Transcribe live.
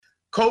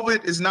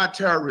COVID is not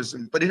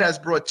terrorism, but it has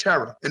brought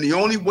terror. And the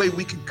only way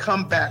we can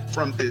come back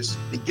from this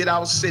and get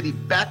our city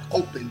back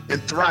open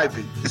and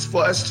thriving is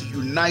for us to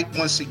unite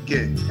once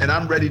again. And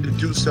I'm ready to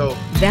do so.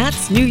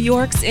 That's New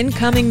York's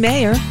incoming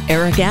mayor,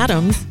 Eric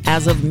Adams,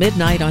 as of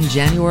midnight on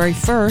January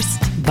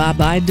 1st.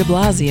 Bye-bye de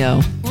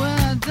Blasio. Well,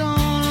 I don't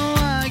know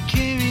why I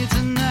came here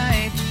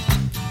tonight.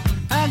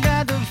 I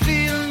got the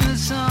feeling that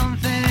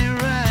something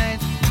ain't right.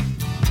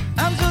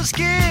 I'm so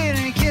scared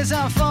in case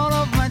I fall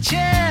off my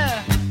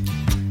chair.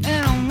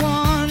 And I'm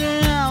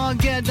wondering how I'll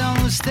get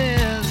down the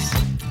stairs.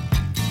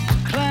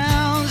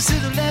 Clowns to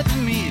the left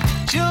of me,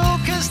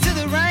 jokers to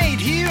the right.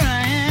 Here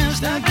I am,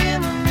 stuck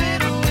in the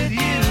middle with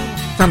you.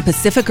 From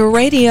Pacifica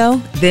Radio,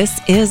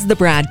 this is the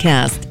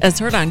BradCast, as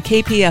heard on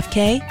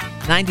KPFK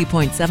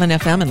 90.7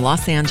 FM in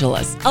Los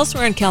Angeles.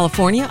 Elsewhere in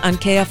California on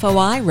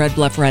KFOI, Red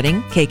Bluff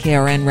Redding,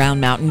 KKRN Round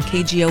Mountain,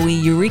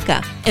 KGOE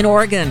Eureka. In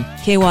Oregon,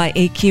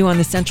 KYAQ on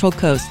the Central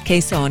Coast,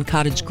 KSO in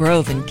Cottage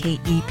Grove, and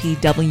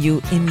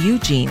KEPW in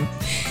Eugene.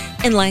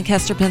 In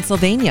Lancaster,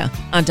 Pennsylvania,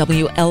 on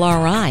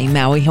WLRI,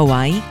 Maui,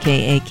 Hawaii,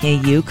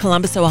 KAKU,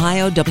 Columbus,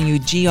 Ohio,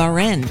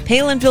 WGRN,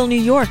 Palinville, New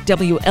York,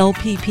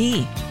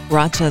 WLPP,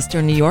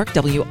 Rochester, New York,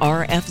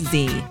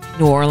 WRFZ,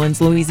 New Orleans,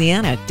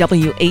 Louisiana,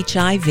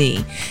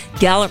 WHIV,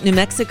 Gallup, New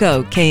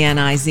Mexico,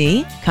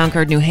 KNIZ,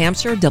 Concord, New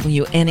Hampshire,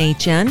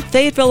 WNHN,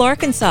 Fayetteville,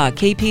 Arkansas,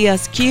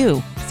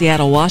 KPSQ,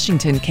 Seattle,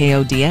 Washington,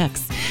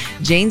 KODX,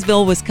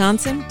 Janesville,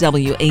 Wisconsin,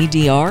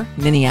 WADR,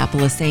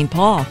 Minneapolis, St.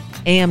 Paul,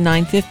 AM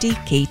 950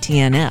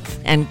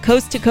 KTNF, and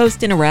coast to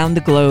coast and around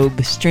the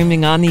globe,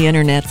 streaming on the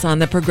internets on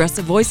the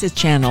Progressive Voices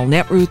channel,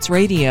 Netroots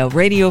Radio,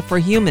 Radio for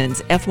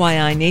Humans,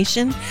 FYI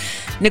Nation,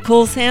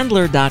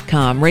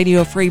 NicoleSandler.com,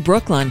 Radio Free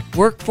Brooklyn,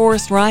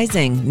 Workforce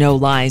Rising, No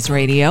Lies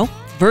Radio,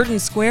 Verdant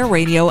Square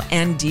Radio,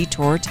 and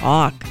Detour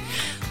Talk.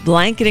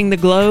 Blanketing the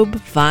globe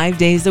 5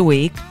 days a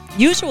week,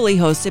 usually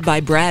hosted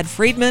by Brad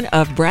Friedman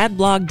of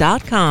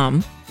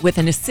BradBlog.com, with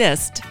an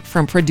assist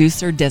from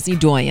producer Desi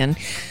Doyen.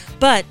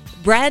 But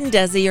Brad and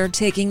Desi are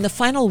taking the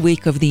final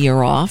week of the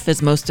year off,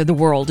 as most of the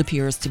world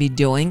appears to be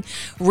doing,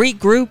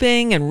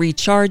 regrouping and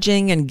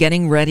recharging and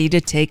getting ready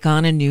to take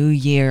on a new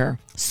year.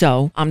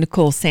 So I'm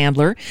Nicole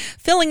Sandler,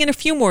 filling in a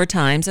few more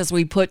times as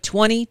we put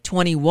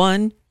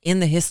 2021 in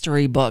the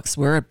history books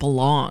where it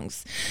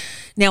belongs.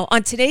 Now,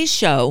 on today's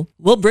show,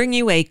 we'll bring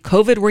you a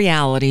COVID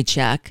reality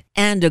check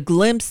and a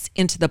glimpse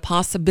into the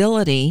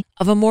possibility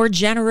of a more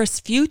generous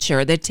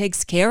future that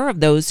takes care of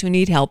those who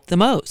need help the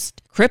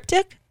most.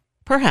 Cryptic?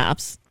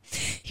 Perhaps.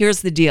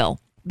 Here's the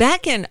deal.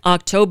 Back in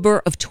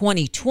October of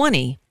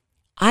 2020,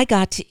 I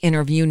got to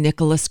interview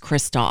Nicholas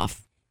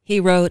Kristof.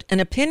 He wrote an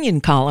opinion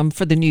column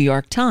for the New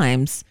York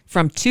Times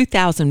from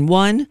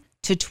 2001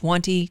 to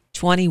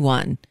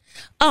 2021.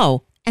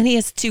 Oh, and he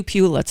has 2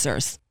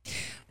 Pulitzers.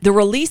 The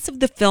release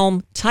of the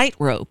film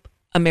Tightrope,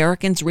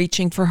 Americans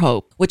Reaching for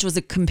Hope, which was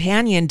a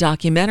companion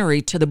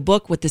documentary to the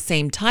book with the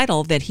same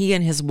title that he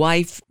and his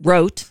wife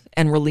wrote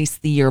and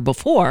released the year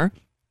before,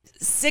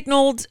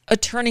 signaled a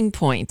turning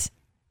point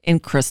in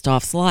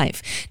Kristof's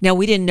life. Now,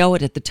 we didn't know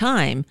it at the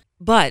time,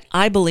 but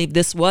I believe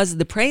this was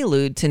the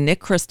prelude to Nick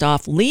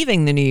Kristof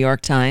leaving the New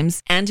York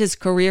Times and his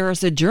career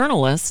as a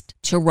journalist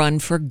to run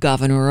for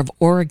governor of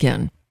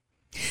Oregon.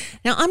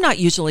 Now, I'm not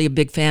usually a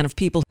big fan of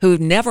people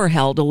who've never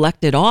held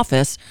elected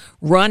office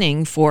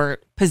running for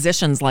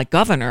positions like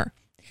governor,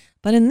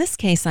 but in this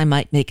case, I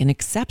might make an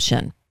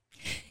exception.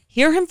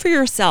 Hear him for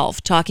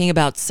yourself talking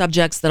about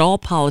subjects that all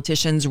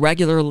politicians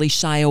regularly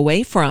shy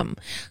away from,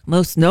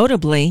 most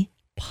notably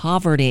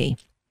poverty.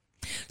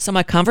 So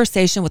my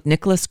conversation with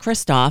Nicholas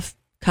Kristof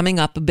coming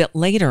up a bit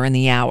later in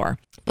the hour.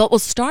 But we'll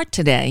start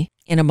today,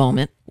 in a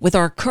moment, with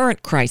our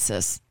current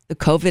crisis, the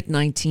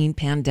COVID-19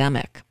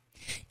 pandemic.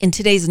 In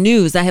today's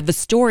news, I have a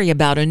story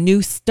about a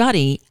new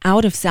study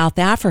out of South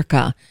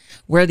Africa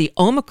where the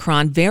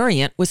Omicron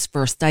variant was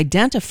first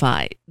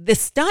identified. The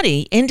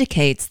study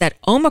indicates that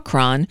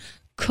Omicron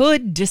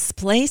could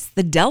displace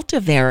the Delta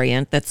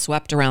variant that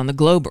swept around the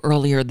globe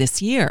earlier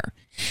this year.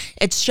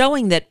 It's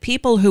showing that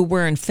people who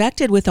were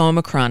infected with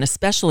Omicron,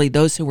 especially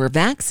those who were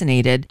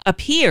vaccinated,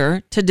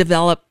 appear to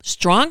develop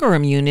stronger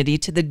immunity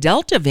to the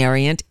Delta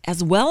variant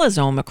as well as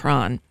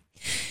Omicron.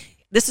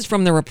 This is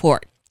from the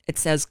report. It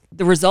says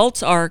the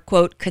results are,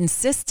 quote,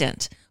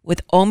 consistent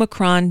with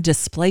Omicron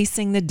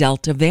displacing the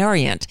Delta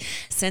variant,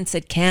 since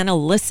it can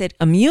elicit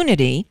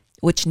immunity,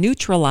 which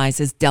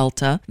neutralizes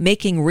Delta,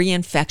 making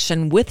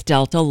reinfection with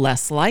Delta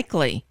less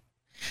likely.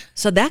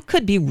 So that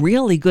could be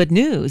really good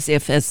news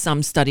if, as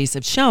some studies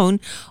have shown,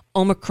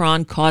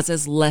 Omicron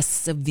causes less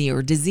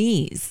severe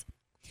disease.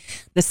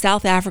 The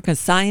South African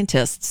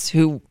scientists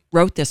who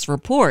wrote this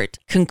report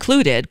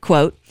concluded,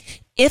 quote,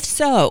 if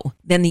so,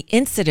 then the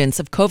incidence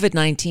of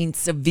COVID-19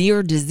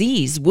 severe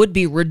disease would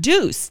be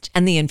reduced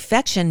and the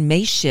infection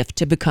may shift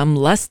to become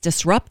less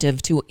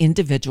disruptive to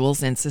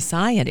individuals in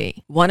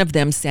society. One of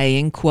them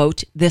saying,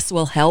 quote, this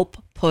will help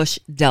push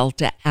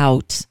Delta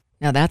out.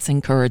 Now that's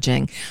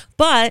encouraging.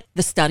 But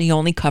the study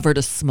only covered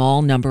a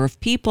small number of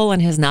people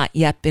and has not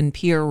yet been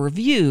peer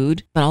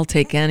reviewed. But I'll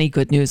take any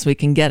good news we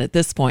can get at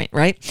this point,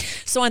 right?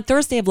 So on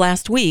Thursday of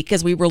last week,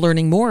 as we were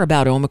learning more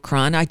about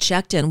Omicron, I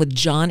checked in with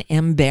John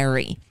M.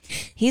 Barry.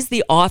 He's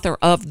the author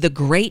of The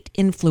Great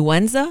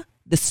Influenza,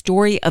 the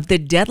story of the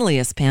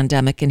deadliest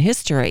pandemic in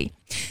history.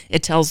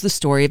 It tells the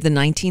story of the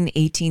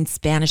 1918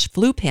 Spanish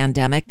flu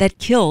pandemic that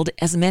killed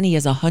as many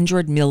as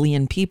 100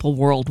 million people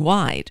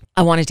worldwide.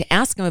 I wanted to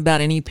ask him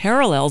about any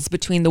parallels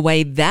between the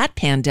way that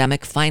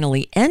pandemic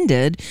finally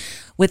ended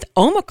with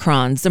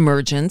Omicron's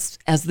emergence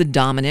as the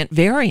dominant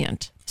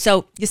variant.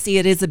 So, you see,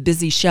 it is a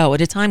busy show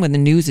at a time when the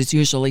news is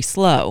usually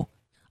slow.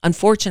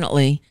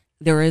 Unfortunately,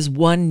 there is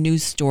one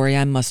news story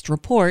I must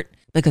report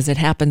because it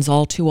happens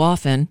all too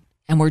often,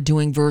 and we're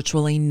doing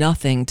virtually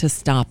nothing to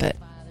stop it.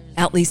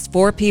 At least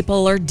 4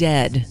 people are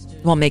dead.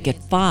 We'll make it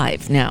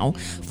 5 now,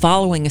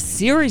 following a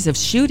series of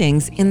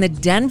shootings in the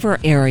Denver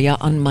area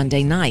on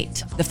Monday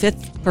night. The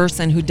 5th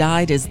person who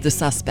died is the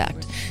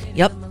suspect.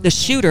 Yep, the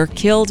shooter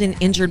killed and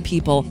injured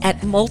people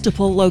at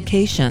multiple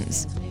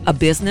locations: a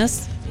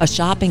business, a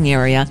shopping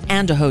area,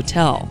 and a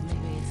hotel.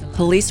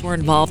 Police were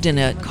involved in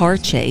a car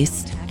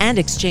chase and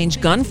exchanged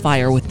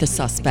gunfire with the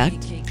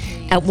suspect.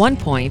 At one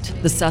point,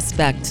 the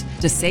suspect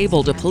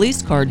disabled a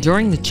police car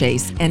during the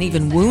chase and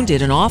even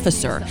wounded an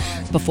officer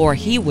before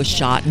he was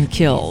shot and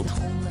killed.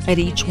 At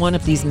each one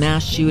of these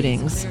mass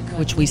shootings,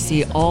 which we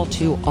see all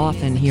too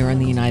often here in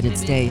the United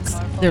States,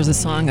 there's a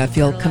song I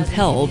feel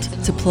compelled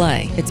to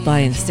play. It's by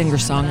a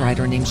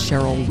singer-songwriter named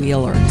Cheryl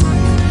Wheeler.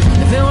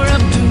 If it were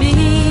up to me,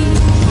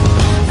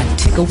 I'd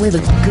take away the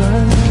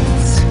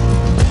guns.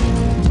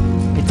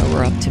 If it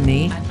were up to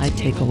me, I'd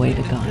take away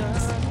the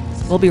guns.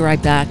 We'll be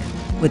right back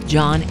with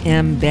John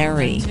M.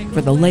 Barry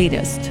for the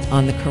latest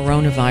on the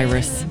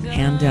coronavirus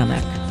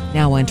pandemic,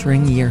 now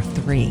entering year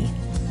 3.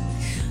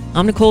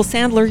 I'm Nicole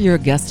Sandler, your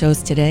guest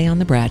host today on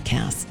the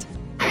BradCast.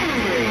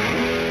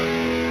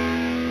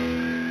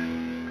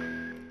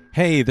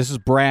 Hey, this is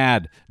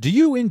Brad. Do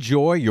you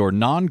enjoy your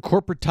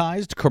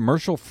non-corporatized,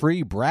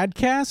 commercial-free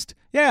BradCast?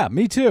 Yeah,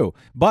 me too.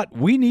 But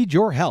we need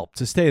your help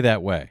to stay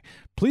that way.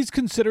 Please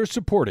consider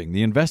supporting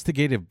the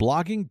investigative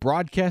blogging,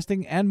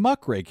 broadcasting, and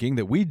muckraking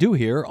that we do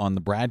here on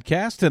the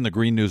BradCast and the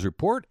Green News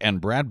Report and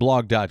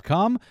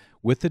bradblog.com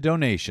with the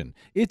donation.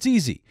 It's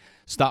easy.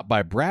 Stop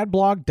by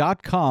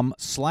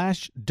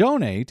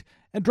bradblog.com/donate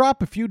and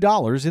drop a few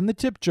dollars in the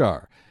tip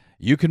jar.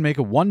 You can make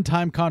a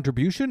one-time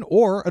contribution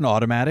or an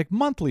automatic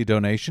monthly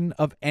donation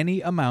of any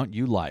amount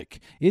you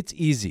like. It's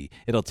easy.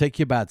 It'll take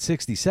you about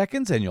 60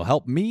 seconds, and you'll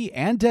help me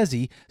and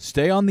Desi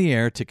stay on the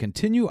air to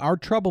continue our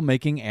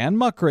troublemaking and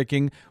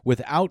muckraking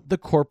without the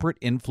corporate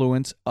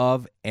influence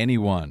of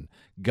anyone.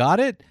 Got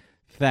it?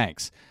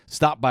 Thanks.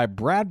 Stop by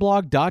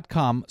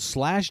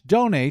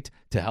bradblog.com/donate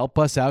to help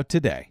us out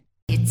today.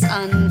 It's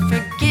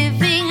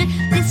unforgiving,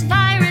 this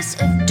virus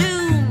of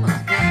doom,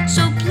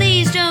 so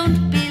please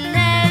don't be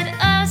led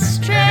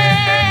astray.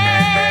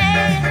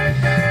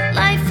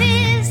 Life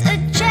is a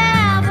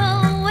jab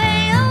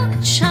away, oh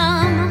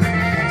chum,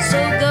 so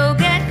go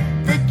get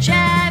the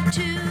jab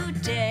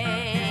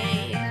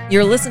today.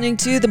 You're listening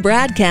to the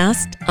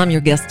BradCast. I'm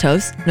your guest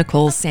host,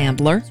 Nicole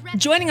Sandler.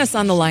 Joining us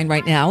on the line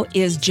right now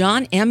is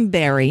John M.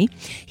 Barry.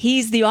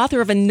 He's the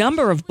author of a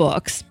number of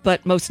books,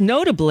 but most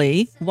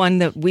notably, one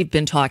that we've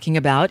been talking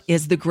about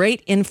is The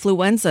Great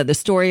Influenza, the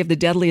story of the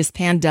deadliest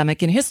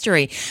pandemic in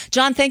history.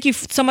 John, thank you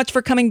so much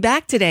for coming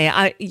back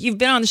today. You've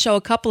been on the show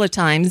a couple of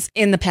times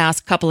in the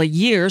past couple of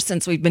years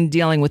since we've been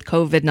dealing with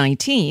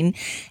COVID-19.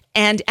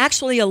 And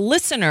actually, a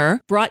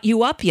listener brought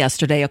you up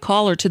yesterday, a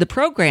caller to the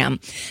program,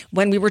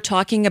 when we were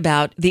talking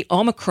about the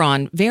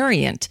Omicron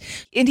variant.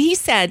 And he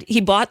said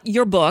he bought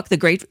your book, The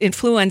Great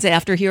Influenza,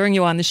 after hearing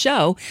you on the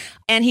show.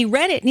 And he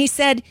read it and he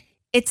said,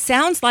 it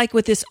sounds like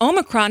with this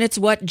Omicron, it's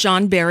what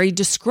John Barry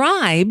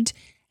described,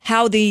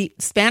 how the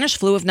Spanish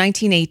flu of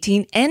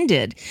 1918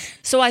 ended.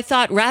 So I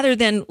thought rather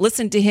than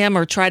listen to him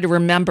or try to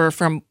remember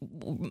from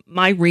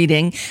my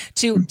reading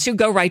to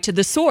go right to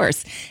the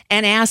source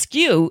and ask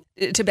you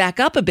to back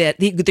up a bit.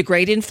 The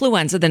Great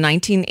Influenza, the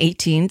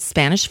 1918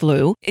 Spanish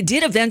flu, it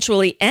did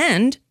eventually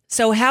end.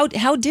 So how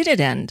did it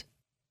end?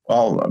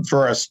 Well,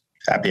 first,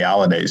 happy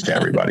holidays to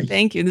everybody.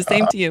 Thank you. The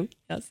same to you.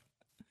 Yes.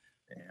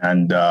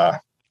 And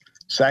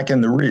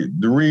second,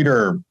 the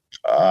reader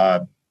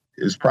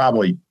is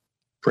probably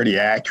pretty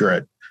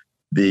accurate.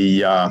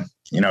 The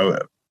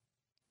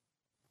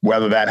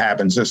whether that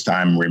happens this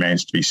time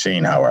remains to be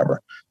seen.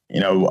 However,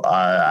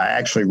 I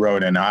actually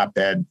wrote an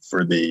op-ed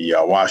for the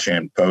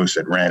Washington Post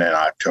that ran in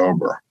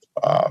October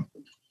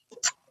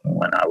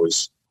when I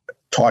was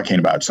talking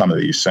about some of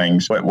these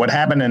things. But what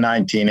happened in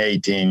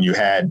 1918, you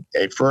had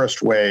a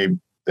first wave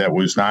that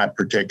was not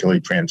particularly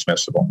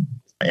transmissible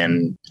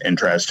and,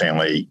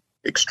 interestingly,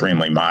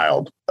 extremely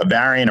mild. A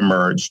variant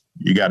emerged.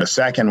 You got a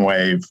second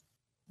wave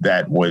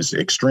that was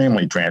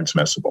extremely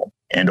transmissible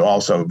and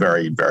also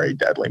very, very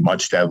deadly,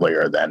 much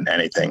deadlier than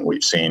anything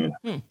we've seen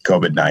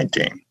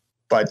COVID-19.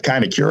 But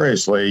kind of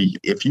curiously,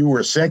 if you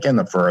were sick in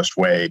the first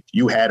wave,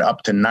 you had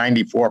up to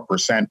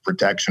 94%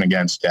 protection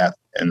against death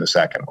in the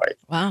second wave.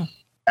 Wow.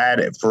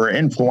 For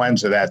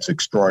influenza, that's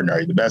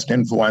extraordinary. The best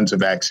influenza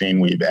vaccine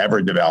we've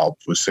ever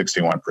developed was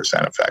 61%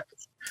 effective.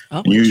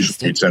 Oh,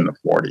 usually it's in the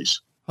 40s.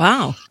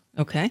 Wow.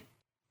 Okay.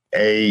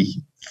 A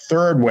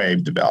third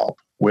wave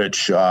developed,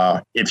 which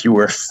if you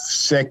were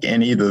sick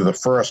in either the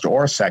first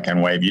or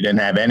second wave, you didn't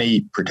have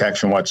any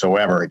protection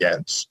whatsoever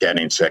against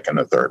getting sick in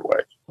the third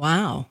wave.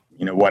 Wow.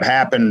 What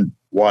happened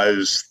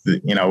was,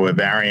 a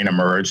variant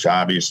emerged,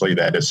 obviously,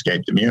 that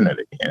escaped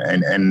immunity.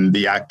 And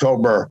the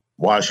October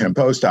Washington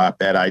Post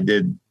op-ed, I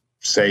did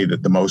say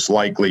that the most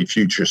likely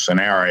future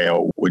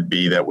scenario would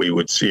be that we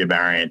would see a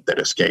variant that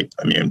escaped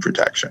immune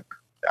protection.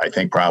 I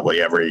think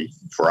probably every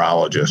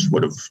virologist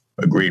would have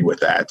agreed with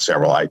that.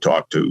 Several I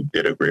talked to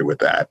did agree with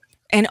that.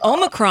 And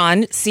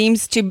Omicron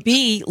seems to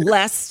be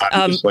less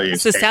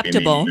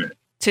susceptible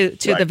to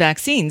the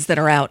vaccines that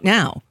are out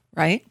now,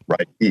 right?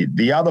 Right.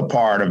 The other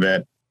part of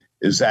it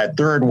is that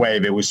third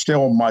wave, it was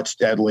still much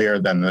deadlier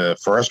than the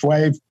first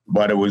wave,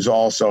 but it was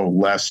also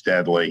less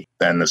deadly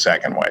than the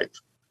second wave.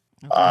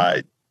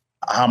 Okay.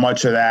 How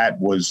much of that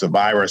was the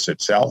virus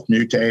itself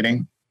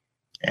mutating,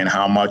 and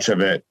how much of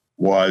it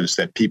was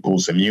that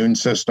people's immune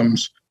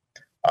systems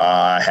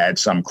had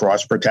some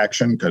cross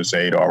protection because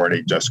they'd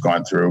already just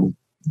gone through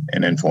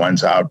an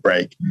influenza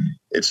outbreak?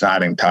 It's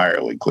not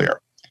entirely clear.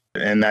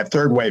 And that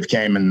third wave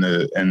came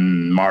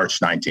in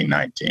March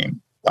 1919,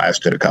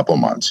 lasted a couple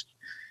of months.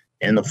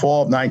 In the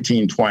fall of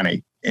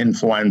 1920,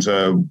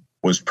 influenza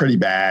was pretty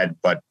bad,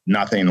 but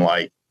nothing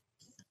like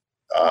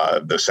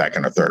the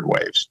second or third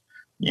waves.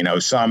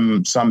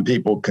 Some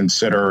people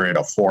consider it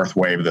a fourth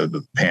wave of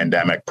the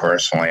pandemic.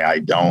 Personally, I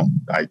don't.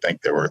 I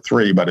think there were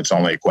three, but it's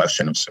only a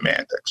question of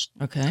semantics.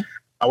 Okay.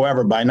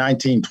 However, by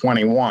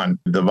 1921,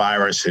 the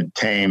virus had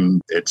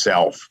tamed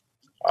itself,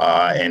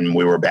 and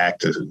we were back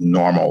to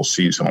normal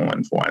seasonal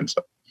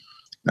influenza.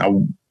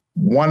 Now,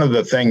 one of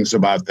the things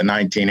about the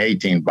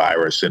 1918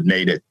 virus that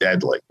made it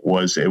deadly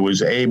was it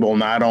was able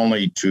not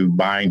only to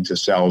bind to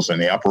cells in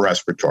the upper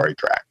respiratory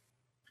tract,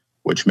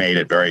 which made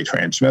it very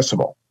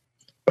transmissible,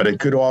 but it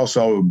could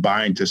also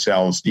bind to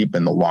cells deep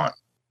in the lung,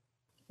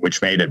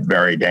 which made it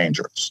very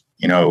dangerous.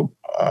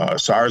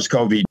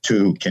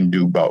 SARS-CoV-2 can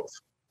do both.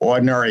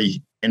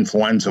 Ordinary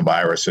influenza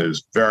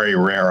viruses very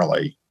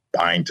rarely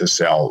bind to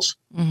cells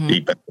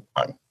deep in the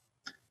lung.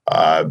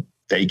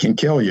 They can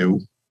kill you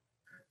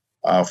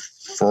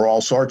for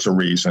all sorts of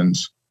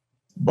reasons,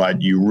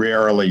 but you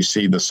rarely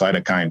see the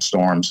cytokine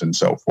storms and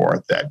so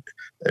forth that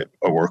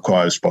were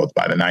caused both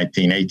by the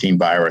 1918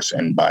 virus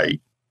and by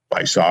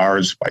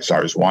SARS, by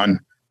SARS-1,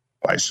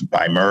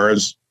 by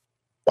MERS,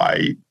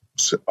 by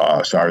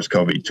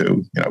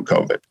SARS-CoV-2,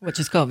 COVID. Which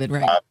is COVID,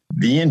 right?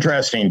 The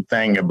interesting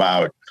thing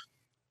about,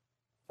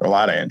 a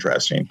lot of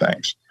interesting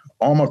things,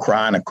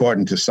 Omicron,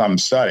 according to some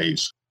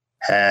studies,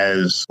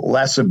 has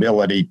less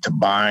ability to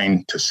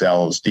bind to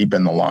cells deep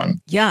in the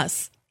lung.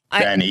 Yes.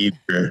 Than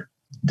either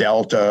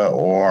Delta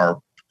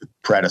or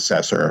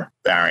predecessor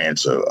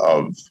variants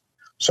of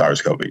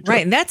SARS-CoV-2.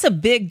 Right, and that's a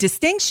big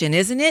distinction,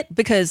 isn't it?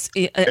 Because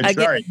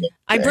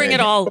I bring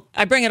it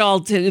all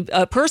to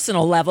a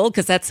personal level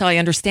because that's how I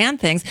understand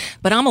things.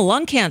 But I'm a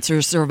lung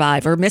cancer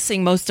survivor,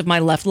 missing most of my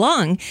left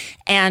lung,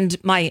 and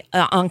my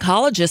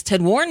oncologist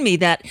had warned me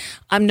that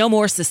I'm no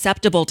more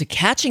susceptible to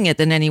catching it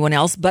than anyone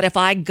else. But if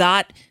I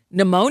got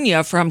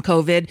pneumonia from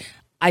COVID,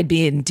 I'd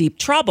be in deep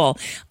trouble.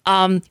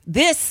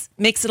 This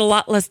makes it a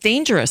lot less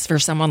dangerous for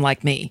someone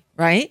like me,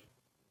 right?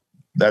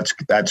 That's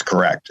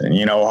correct. And,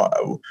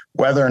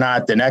 whether or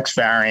not the next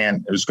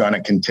variant is going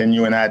to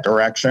continue in that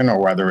direction or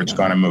whether it's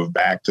going to move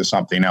back to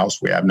something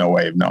else, we have no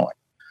way of knowing.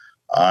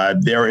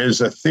 There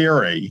is a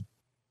theory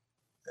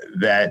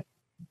that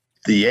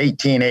the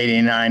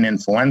 1889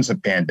 influenza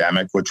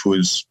pandemic, which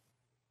was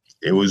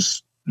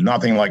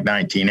nothing like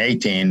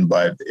 1918,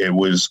 but it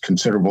was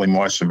considerably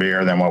more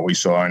severe than what we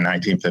saw in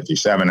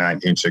 1957,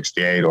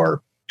 1968,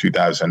 or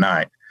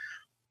 2009.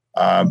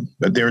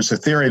 But there's a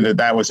theory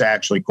that was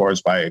actually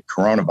caused by a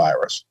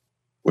coronavirus,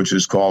 which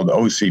is called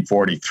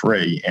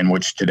OC43, and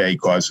which today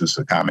causes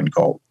the common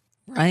cold.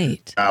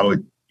 Right. Now,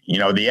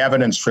 the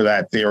evidence for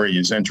that theory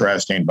is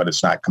interesting, but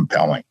it's not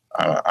compelling.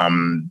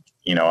 I'm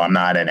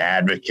not an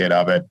advocate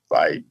of it.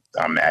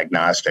 I'm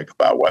agnostic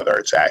about whether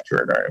it's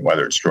accurate or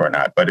whether it's true or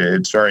not, but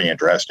it's very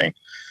interesting.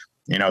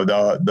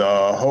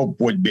 The hope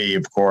would be,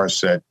 of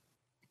course, that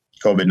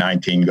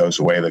COVID-19 goes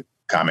away the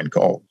common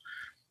cold.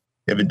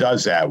 If it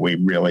does that, we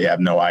really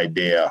have no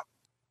idea,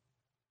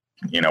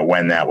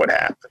 when that would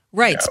happen.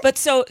 Right. But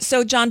so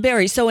John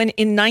Barry, so in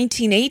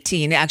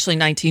 1918, actually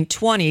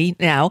 1920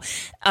 now,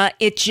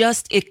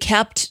 it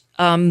kept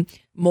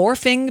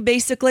morphing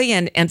basically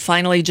and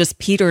finally just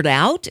petered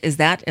out. Is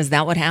that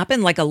what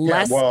happened? Like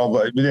well,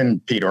 it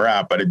didn't peter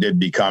out, but it did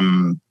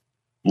become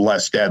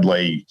less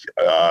deadly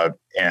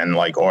and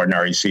like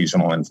ordinary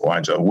seasonal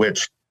influenza,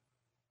 which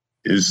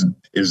is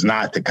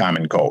not the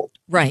common cold.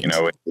 Right.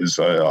 It is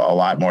a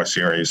lot more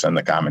serious than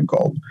the common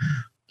cold.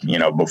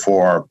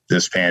 Before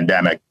this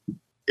pandemic,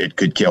 it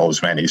could kill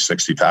as many as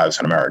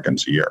 60,000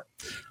 Americans a year,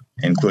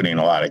 including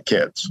a lot of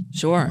kids.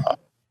 Sure.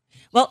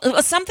 Well,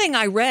 something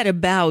I read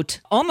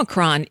about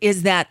Omicron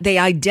is that they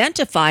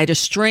identified a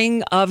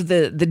string of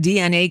the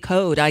DNA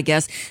code, I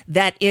guess,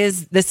 that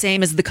is the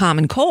same as the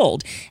common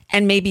cold.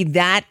 And maybe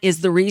that is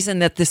the reason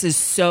that this is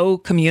so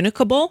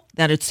communicable,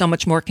 that it's so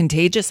much more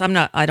contagious.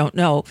 I don't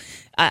know.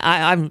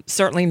 I'm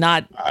certainly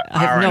not. I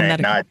have RNA, no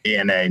medical. not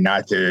DNA,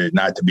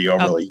 not to be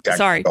overly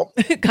technical.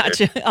 Sorry.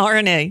 Gotcha.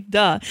 RNA,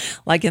 duh.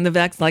 Like in the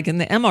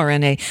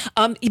mRNA.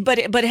 But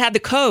it had the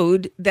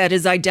code that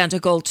is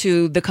identical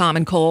to the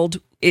common cold.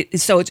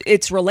 So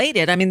it's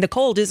related. I mean, the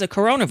cold is a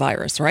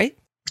coronavirus, right?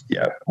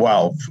 Yeah.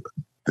 Well,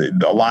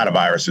 a lot of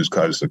viruses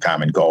cause the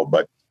common cold,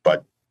 but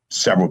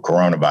several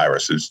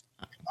coronaviruses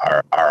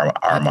are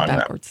among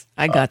them.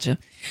 I gotcha.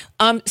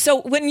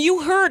 So when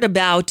you heard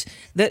about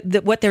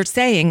what they're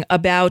saying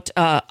about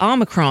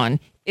Omicron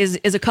is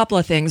a couple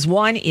of things.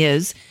 One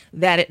is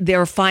that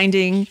they're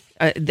finding,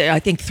 I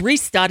think 3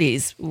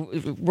 studies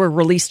were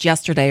released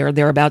yesterday or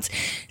thereabouts,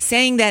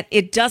 saying that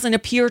it doesn't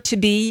appear to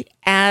be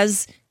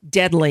as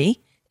deadly.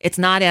 It's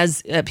not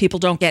as people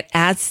don't get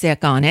as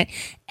sick on it.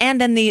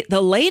 And then the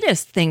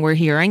latest thing we're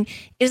hearing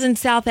is in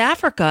South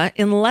Africa,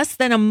 in less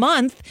than a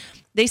month,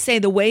 they say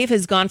the wave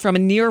has gone from a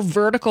near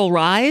vertical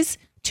rise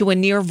to a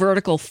near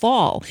vertical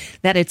fall,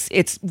 that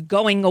it's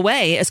going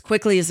away as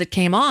quickly as it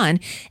came on,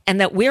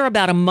 and that we're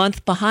about a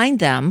month behind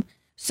them.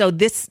 So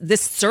this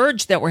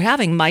surge that we're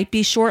having might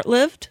be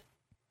short-lived?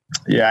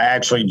 Yeah,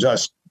 actually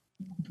just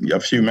a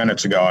few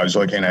minutes ago, I was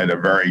looking at a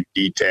very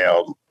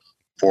detailed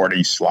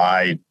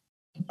 40-slide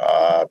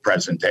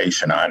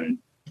presentation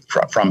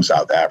from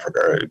South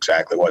Africa,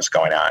 exactly what's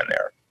going on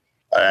there.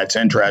 It's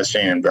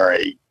interesting and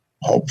very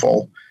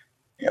hopeful.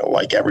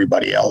 Like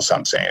everybody else,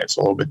 I'm saying it's a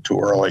little bit too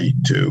early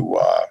to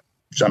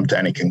jump to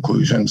any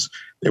conclusions.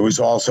 There was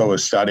also a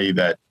study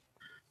that,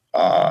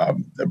 a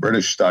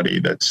British study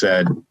that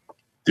said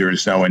there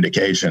is no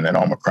indication that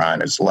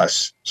Omicron is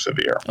less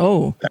severe.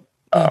 Oh.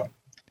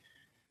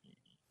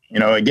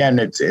 Again,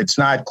 it's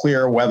not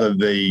clear whether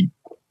the,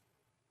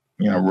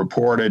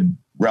 reported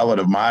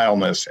relative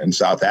mildness in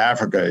South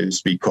Africa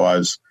is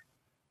because,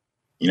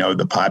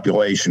 the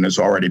population has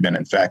already been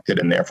infected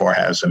and therefore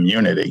has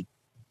immunity,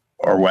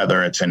 or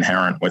whether it's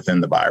inherent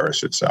within the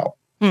virus itself.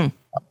 And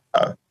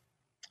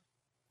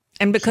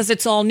because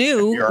it's all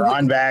new. If you're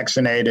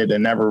unvaccinated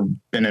and never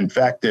been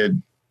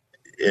infected,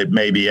 it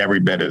may be every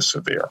bit as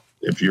severe.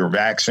 If you're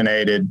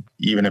vaccinated,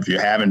 even if you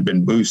haven't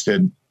been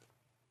boosted,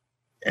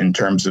 in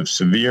terms of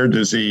severe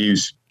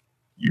disease,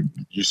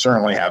 you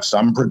certainly have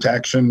some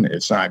protection.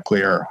 It's not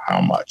clear how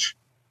much.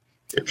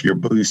 If you're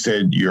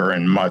boosted, you're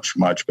in much,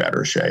 much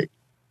better shape.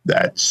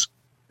 That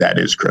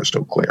is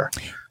crystal clear.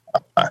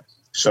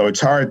 So it's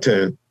hard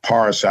to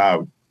parse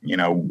out,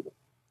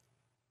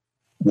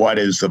 what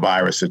is the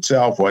virus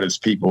itself? What is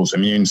people's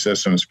immune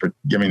systems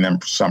giving them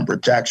some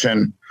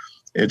protection?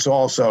 It's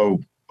also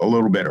a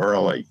little bit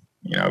early,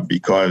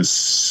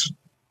 because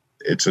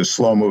it's a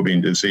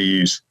slow-moving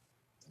disease.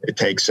 It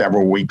takes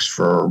several weeks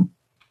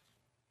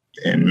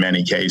in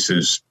many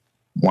cases,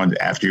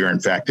 after you're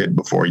infected,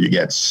 before you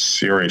get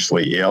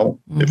seriously ill,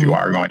 if you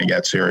are going to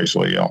get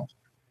seriously ill.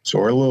 So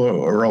we're a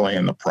little early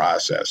in the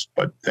process,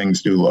 but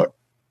things do look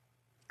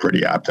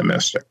pretty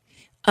optimistic.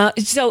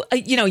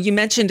 You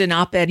mentioned an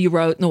op-ed you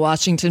wrote in the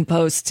Washington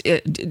Post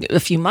a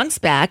few months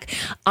back.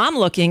 I'm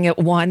looking at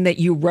one that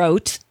you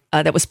wrote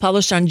that was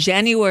published on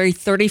January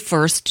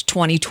 31st,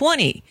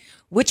 2020,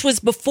 which was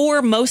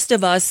before most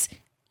of us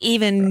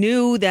even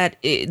knew that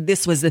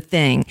this was a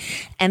thing.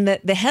 And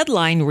the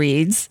headline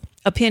reads,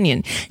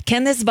 opinion,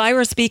 can this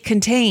virus be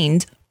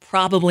contained?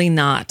 Probably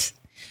not.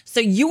 So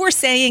you were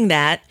saying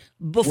that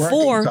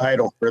before. The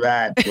title for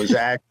that was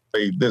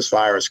actually, this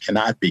virus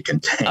cannot be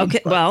contained.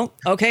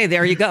 Okay,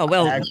 there you go.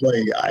 Well,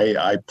 actually,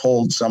 I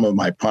pulled some of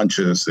my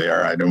punches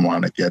there. I didn't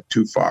want to get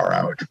too far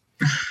out.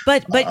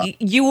 But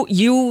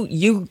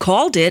you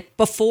called it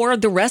before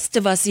the rest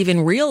of us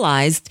even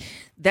realized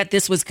that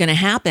this was going to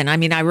happen. I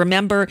mean, I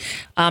remember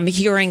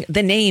hearing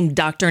the name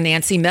Dr.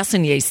 Nancy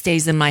Messonnier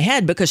stays in my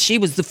head because she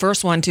was the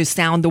first one to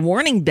sound the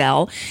warning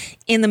bell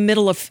in the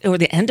middle of, or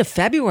the end of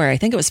February. I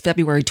think it was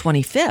February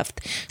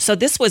 25th. So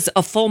this was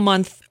a full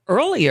month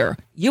earlier.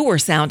 You were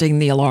sounding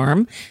the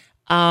alarm.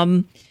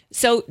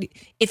 So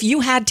if you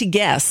had to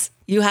guess,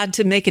 you had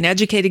to make an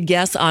educated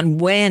guess on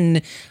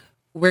when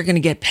we're going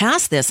to get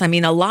past this. I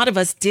mean, a lot of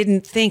us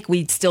didn't think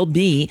we'd still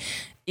be,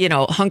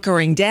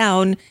 hunkering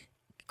down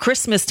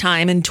Christmas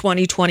time in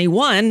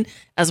 2021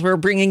 as we're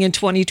bringing in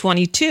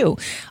 2022.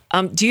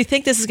 Do you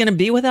think this is going to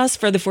be with us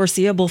for the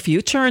foreseeable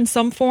future in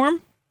some form?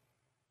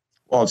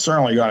 Well, it's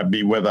certainly going to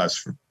be with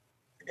us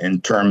in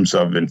terms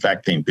of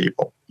infecting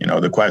people.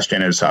 The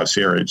question is how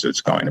serious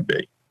it's going to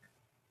be.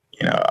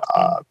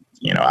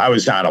 I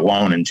was not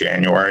alone in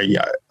January.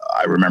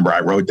 I remember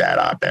I wrote that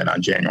op-ed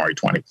on January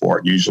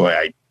 24th. Usually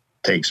it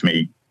takes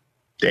me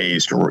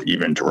days to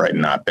write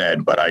an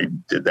op-ed, but I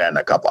did that in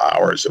a couple of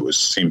hours. It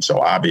seemed so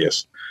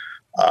obvious.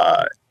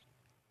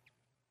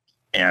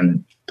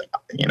 And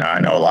I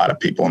know a lot of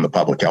people in the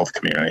public health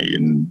community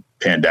and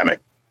pandemic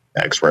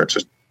experts.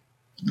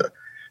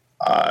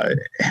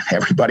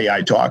 Everybody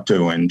I talked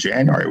to in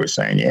January was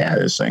saying, yeah,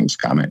 this thing's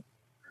coming.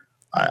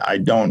 I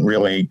don't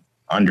really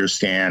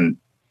understand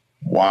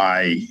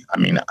why. I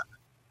mean,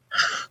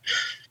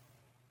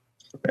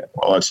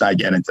 well, let's not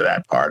get into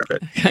that part of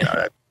it.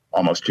 That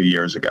almost 2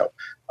 years ago.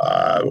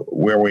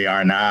 Where we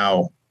are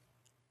now,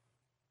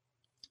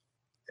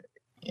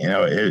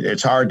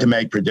 it's hard to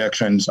make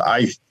predictions.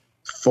 I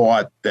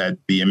thought that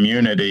the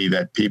immunity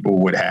that people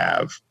would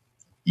have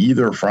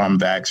either from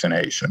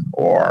vaccination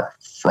or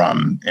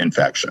from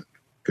infection,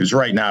 because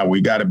right now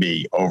we got to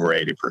be over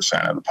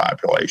 80% of the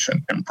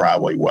population, and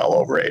probably well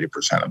over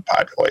 80% of the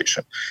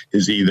population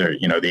is either,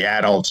 the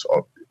adults,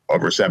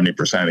 over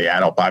 70% of the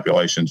adult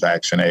population is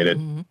vaccinated.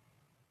 Mm-hmm.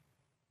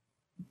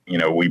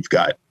 We've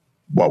got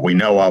what we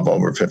know of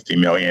over 50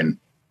 million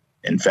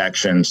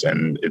infections,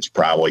 and it's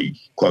probably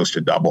close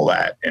to double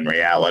that in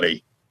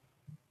reality.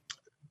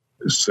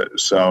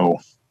 So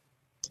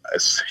a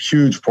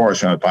huge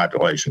portion of the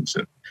population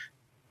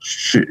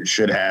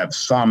should have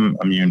some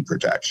immune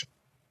protection.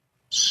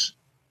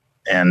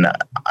 And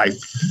I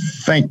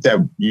think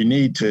that you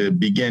need to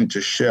begin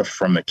to shift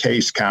from the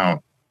case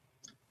count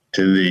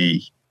to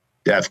the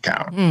death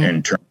count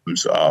in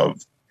terms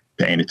of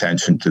paying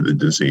attention to the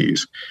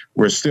disease.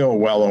 We're still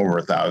well over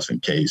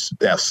 1,000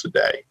 deaths a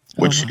day,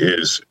 which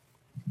is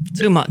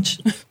too much,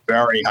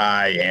 very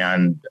high.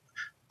 And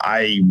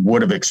I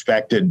would have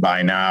expected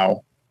by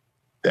now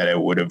that it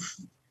would have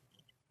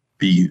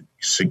be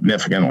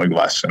significantly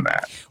less than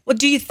that. Well,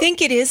 do you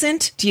think it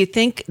isn't? Do you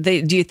think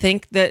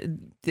that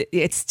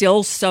it's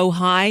still so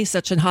high,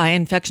 such a high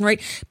infection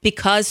rate,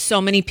 because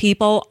so many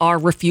people are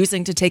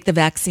refusing to take the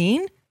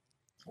vaccine?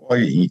 Well,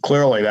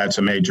 clearly that's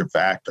a major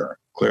factor.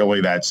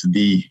 Clearly that's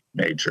the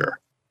major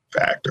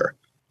factor.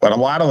 But a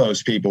lot of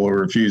those people who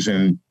are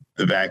refusing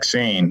the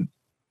vaccine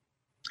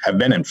have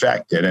been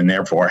infected and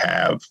therefore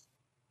have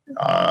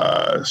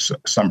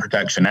some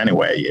protection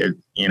anyway.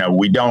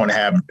 We don't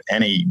have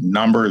any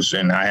numbers,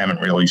 and I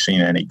haven't really seen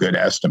any good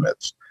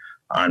estimates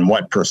on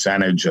what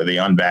percentage of the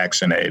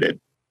unvaccinated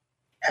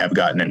have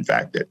gotten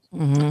infected.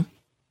 Mm-hmm.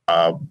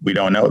 We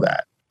don't know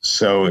that.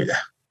 So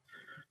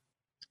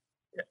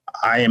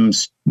I am,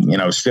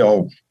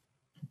 still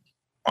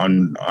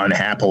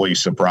unhappily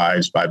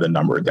surprised by the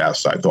number of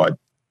deaths. I thought,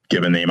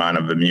 given the amount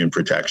of immune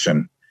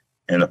protection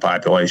in the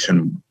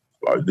population,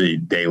 the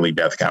daily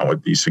death count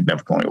would be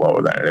significantly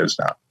lower than it is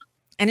now.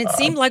 And it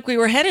seemed like we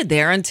were headed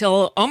there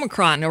until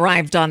Omicron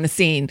arrived on the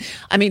scene.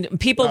 I mean,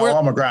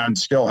 Omicron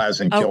still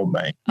hasn't killed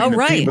me.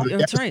 Right. The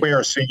deaths we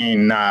are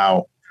seeing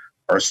now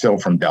are still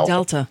from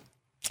Delta.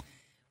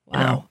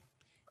 Wow.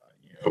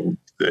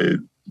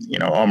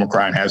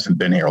 Omicron hasn't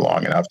been here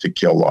long enough to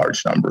kill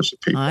large numbers of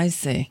people. I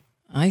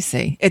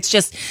see. It's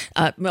just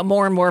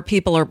more and more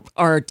people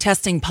are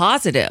testing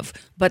positive,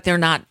 but they're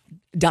not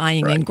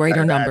dying in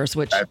greater numbers.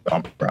 That's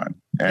Omicron.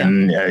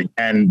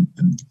 And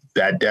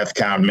that death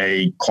count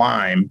may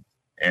climb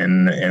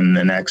in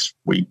the next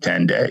week,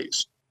 10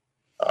 days.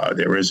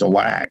 There is a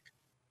lag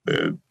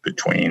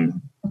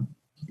between,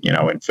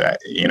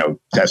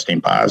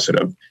 testing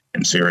positive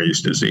and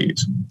serious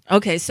disease.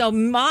 Okay, so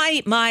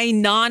my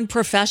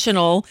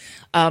non-professional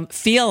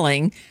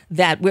feeling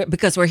that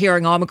because we're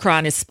hearing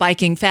Omicron is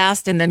spiking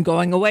fast and then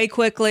going away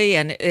quickly,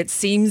 and it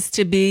seems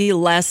to be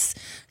less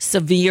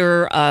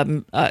severe,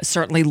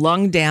 certainly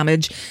lung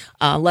damage,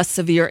 less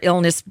severe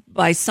illness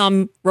by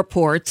some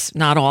reports,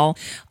 not all,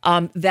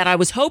 that I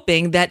was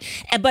hoping that,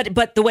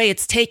 but the way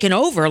it's taken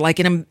over, like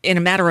in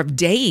a matter of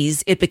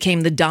days, it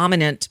became the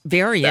dominant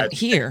variant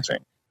here.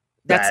 Amazing.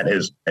 That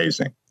is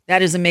amazing.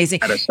 That is amazing.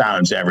 That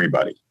astounds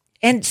everybody.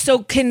 And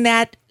so can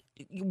that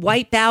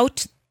wipe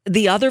out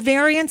the other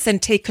variants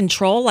and take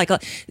control?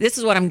 This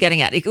is what I'm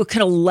getting at.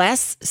 Can a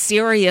less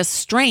serious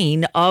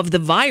strain of the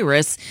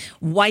virus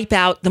wipe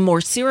out the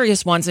more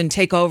serious ones and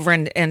take over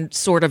and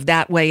sort of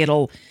that way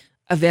it'll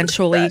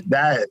eventually...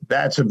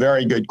 That's a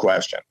very good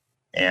question.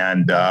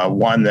 And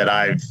one that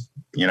I've,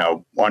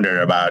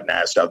 wondered about and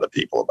asked other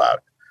people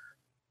about.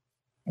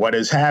 What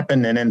has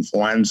happened in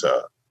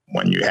influenza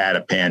when you had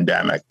a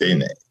pandemic, in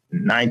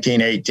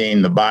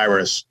 1918, the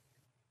virus,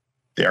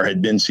 there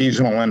had been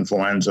seasonal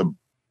influenza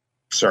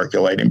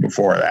circulating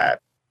before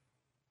that,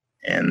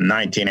 and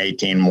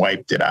 1918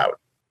 wiped it out.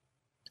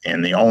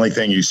 And the only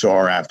thing you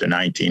saw after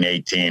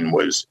 1918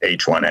 was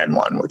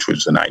H1N1, which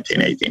was the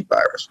 1918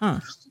 virus. Huh.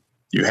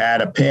 You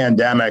had a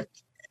pandemic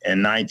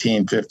in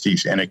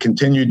 1950s, and it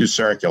continued to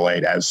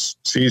circulate as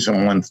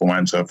seasonal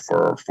influenza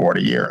for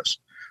 40 years.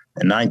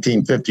 In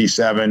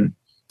 1957,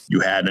 you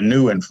had a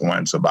new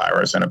influenza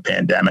virus and a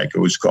pandemic. It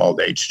was called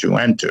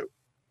H2N2.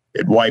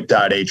 It wiped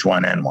out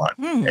H1N1.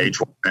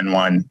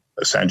 H1N1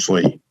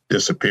 essentially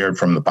disappeared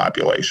from the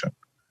population.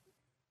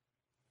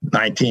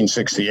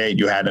 1968,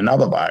 you had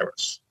another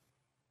virus,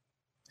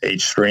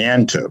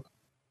 H3N2.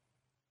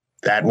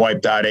 That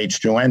wiped out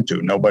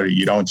H2N2.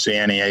 You don't see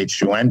any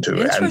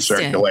H2N2. It hadn't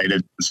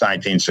circulated since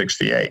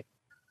 1968.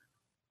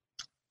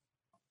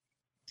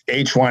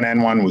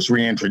 H1N1 was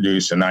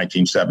reintroduced in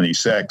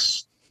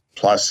 1976.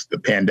 plus the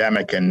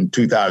pandemic in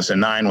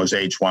 2009 was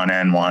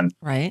H1N1.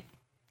 Right.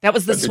 That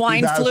was the But the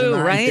swine flu,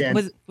 2009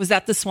 right? Was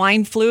that the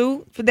swine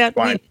flu for that?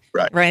 Swine,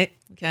 right. Right.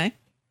 Okay.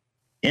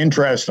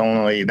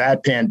 Interestingly,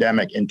 that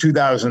pandemic in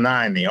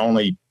 2009, the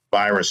only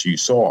virus you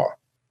saw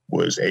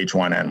was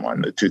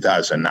H1N1, the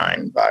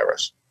 2009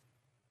 virus.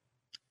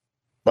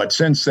 But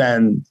since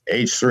then,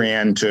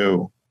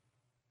 H3N2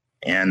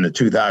 and the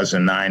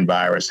 2009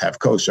 virus have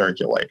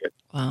co-circulated.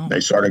 Wow.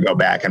 They sort of go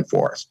back and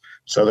forth.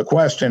 So the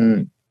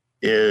question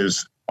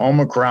is,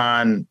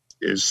 Omicron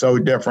is so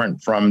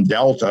different from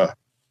Delta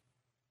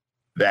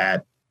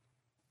that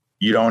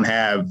you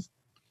have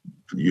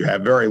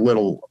very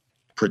little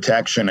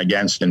protection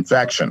against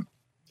infection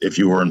if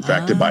you were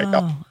infected by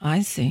Delta.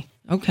 I see.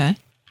 Okay.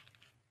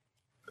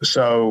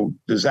 So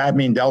does that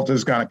mean Delta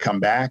is going to come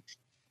back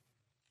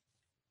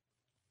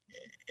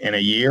in a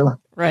year?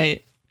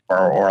 Right.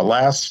 Or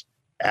less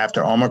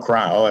after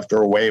Omicron,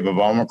 after a wave of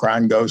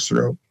Omicron goes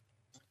through?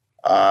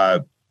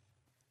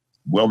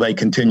 Will they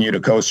continue to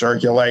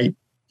co-circulate?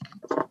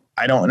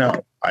 I don't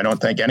know. I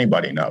don't think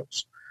anybody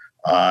knows.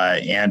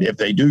 And if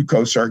they do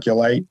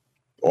co-circulate,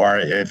 or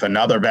if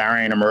another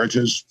variant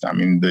emerges, I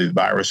mean, the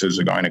viruses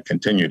are going to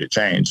continue to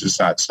change. It's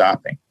not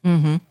stopping.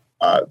 Mm-hmm.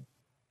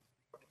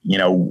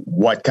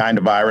 What kind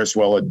of virus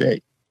will it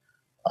be?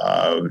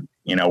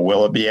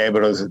 Will it be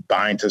able to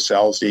bind to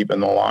cells deep in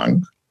the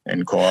lung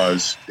and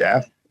cause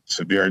death,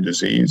 severe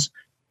disease?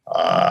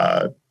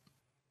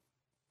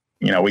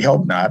 We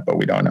hope not, but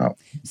we don't know.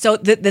 So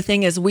the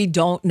thing is, we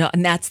don't know.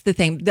 And that's the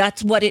thing.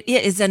 That's what it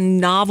is, a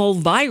novel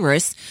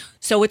virus.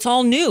 So it's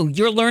all new.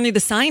 You're learning,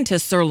 the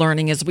scientists are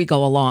learning as we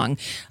go along.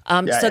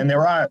 And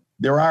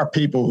there are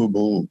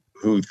people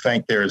who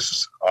think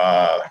there's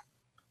a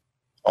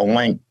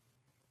link,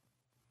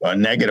 a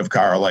negative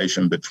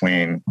correlation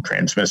between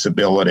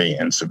transmissibility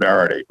and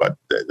severity, but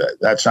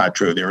that's not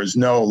true. There is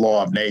no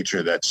law of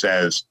nature that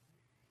says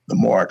the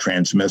more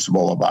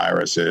transmissible a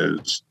virus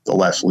is, the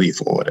less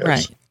lethal it is.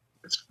 Right.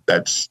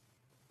 That's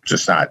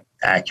just not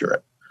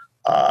accurate.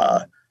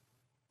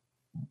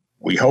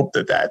 We hope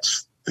that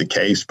that's the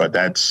case, but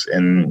it's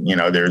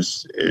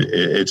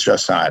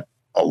just not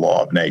a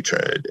law of nature.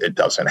 It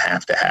doesn't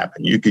have to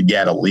happen. You could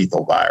get a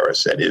lethal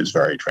virus that is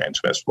very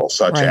transmissible,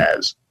 such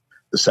as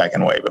the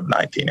second wave of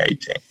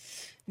 1918.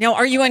 Now,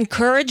 are you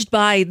encouraged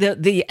by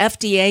the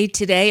FDA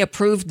today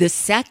approved the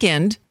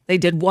second? They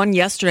did one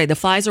yesterday, the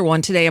Pfizer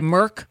one today, a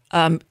Merck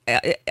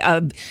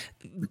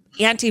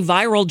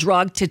antiviral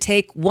drug to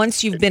take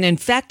once you've been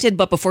infected,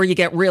 but before you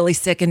get really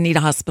sick and need a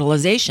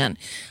hospitalization.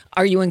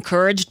 Are you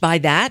encouraged by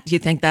that? Do you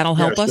think that'll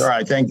help us? Sure.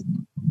 I think,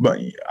 but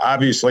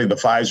obviously the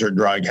Pfizer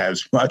drug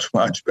has much,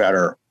 much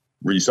better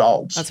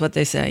results. That's what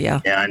they say, yeah.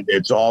 And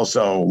it's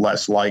also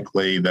less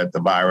likely that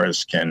the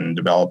virus can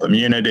develop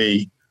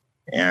immunity.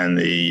 And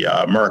the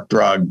Merck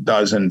drug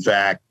does, in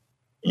fact,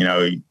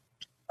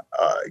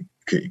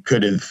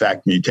 could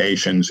affect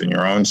mutations in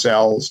your own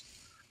cells.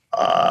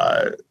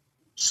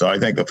 So I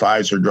think the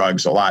Pfizer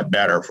drug's a lot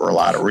better for a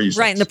lot of reasons.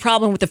 Right, and the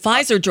problem with the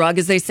Pfizer drug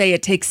is they say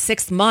it takes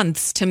 6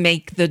 months to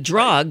make the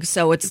drug,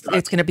 so it's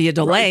going to be a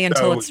delay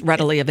until it's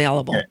readily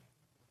available.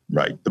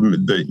 Right.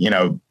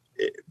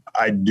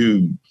 I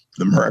do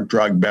the Merck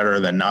drug better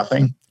than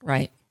nothing.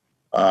 Right.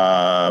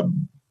 But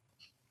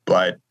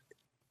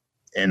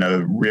in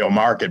a real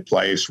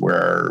marketplace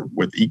where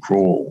with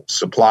equal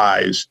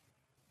supplies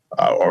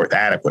or with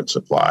adequate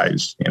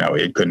supplies,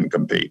 it couldn't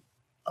compete.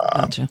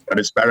 Gotcha. But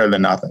it's better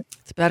than nothing.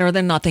 It's better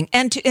than nothing.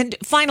 And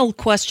final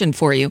question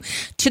for you.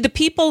 To the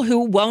people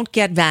who won't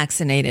get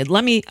vaccinated,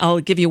 I'll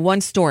give you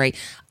one story.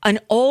 An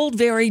old,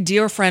 very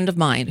dear friend of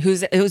mine who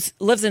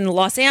lives in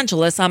Los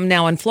Angeles. I'm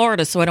now in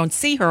Florida, so I don't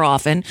see her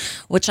often,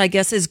 which I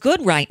guess is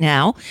good right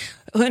now,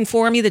 who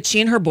informed me that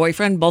she and her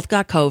boyfriend both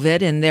got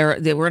COVID, and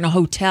they were in a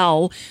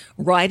hotel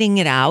riding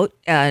it out.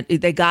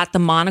 They got the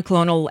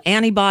monoclonal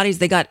antibodies.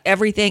 They got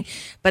everything,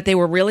 but they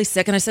were really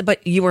sick. And I said,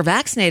 but you were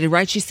vaccinated,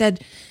 right? She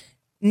said,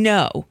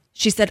 no.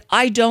 She said,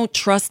 I don't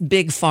trust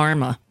big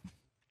pharma.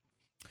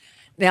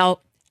 Now,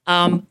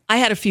 I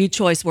had a few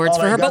choice words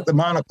for her. Got the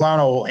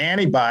monoclonal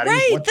antibodies.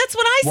 Right, that's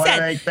what I said. What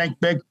do they think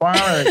big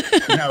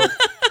pharma?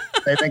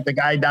 They think the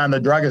guy the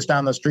druggist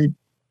down the street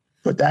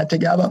put that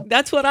together?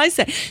 That's what I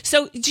said.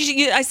 So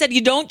I said,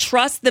 you don't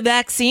trust the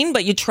vaccine,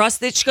 but you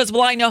trust it? She goes,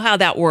 well, I know how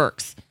that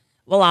works.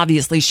 Well,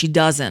 obviously she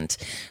doesn't,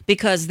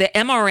 because the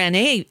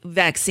mRNA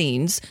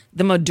vaccines,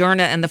 the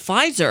Moderna and the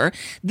Pfizer,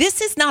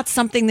 this is not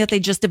something that they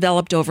just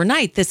developed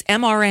overnight. This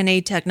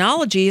mRNA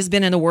technology has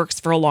been in the works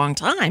for a long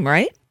time,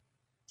 right?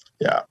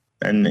 Yeah.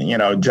 And,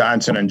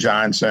 Johnson &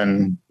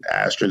 Johnson,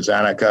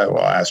 AstraZeneca,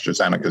 well,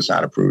 AstraZeneca is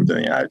not approved in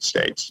the United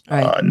States.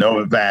 Right.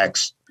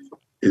 Novavax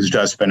has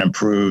just been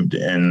approved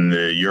in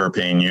the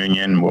European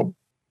Union. Well,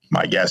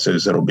 my guess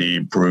is it'll be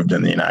approved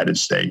in the United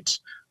States.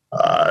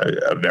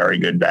 A very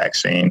good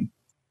vaccine.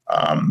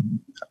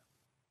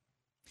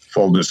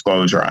 Full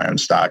disclosure, I own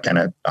stock in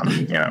it.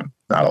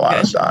 Not a lot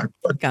of stock,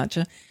 but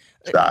gotcha.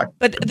 Stock.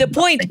 But the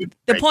point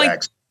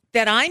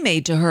that I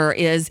made to her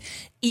is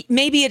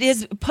maybe it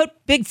is put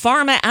Big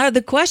Pharma out of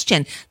the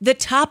question. The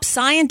top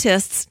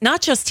scientists,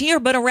 not just here,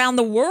 but around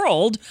the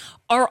world,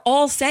 are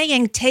all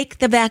saying, take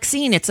the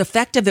vaccine. It's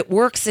effective. It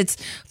works. It's,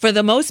 for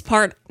the most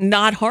part,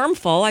 not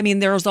harmful. I mean,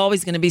 there's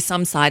always going to be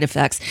some side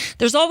effects.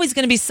 There's always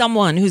going to be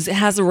someone who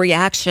has a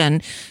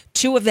reaction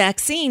to a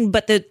vaccine,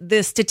 but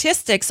the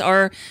statistics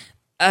are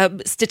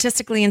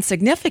statistically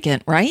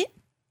insignificant, right?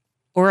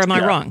 Or am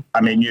I wrong?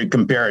 I mean, you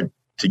compare it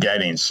to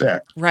getting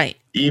sick. Right.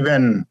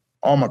 Even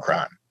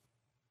Omicron.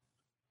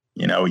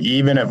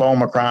 Even if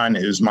Omicron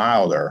is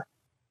milder,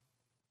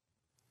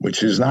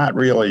 which has not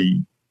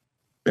really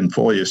been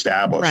fully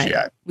established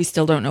yet. We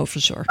still don't know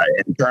for sure.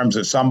 In terms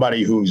of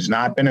somebody who's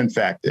not been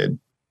infected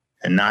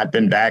and not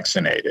been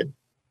vaccinated,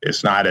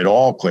 it's not at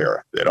all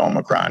clear that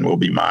Omicron will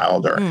be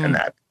milder and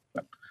that.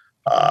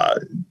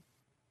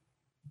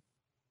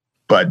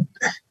 But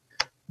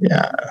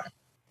yeah.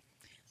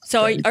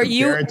 So are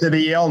you compared to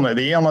the illness?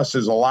 The illness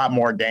is a lot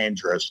more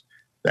dangerous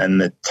than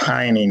the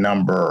tiny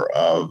number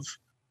of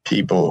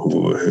people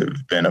who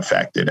have been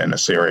affected in a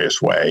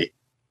serious way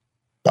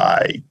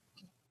by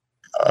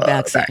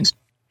vaccine.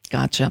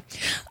 Gotcha.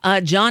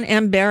 John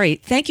M. Barry,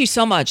 thank you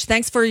so much.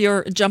 Thanks for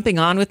your jumping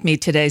on with me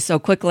today so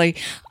quickly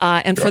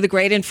and for the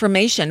great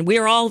information.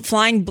 We're all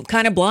flying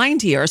kind of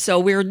blind here. So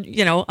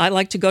I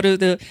like to go to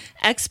the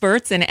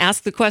experts and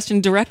ask the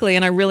question directly.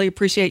 And I really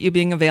appreciate you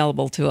being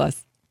available to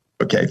us.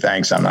 Okay,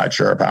 thanks. I'm not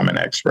sure if I'm an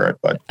expert,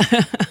 but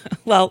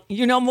well,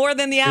 you know more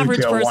than the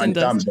average person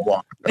does.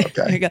 Okay.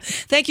 There you go.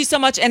 Thank you so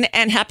much, and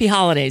happy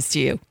holidays to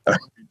you. You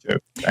too.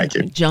 Thank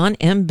you. John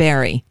M.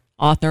 Barry,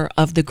 author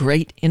of The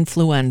Great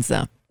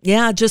Influenza.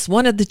 Yeah, just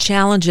one of the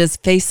challenges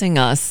facing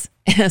us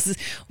as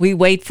we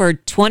wait for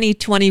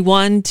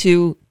 2021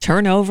 to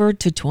turn over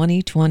to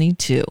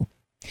 2022.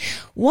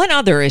 One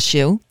other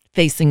issue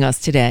facing us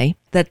today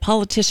that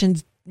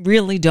politicians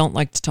really don't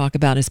like to talk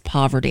about is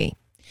poverty.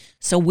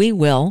 So we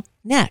will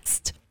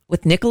next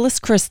with Nicholas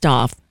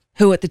Kristof,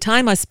 who at the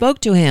time I spoke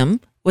to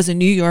him was a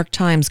New York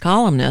Times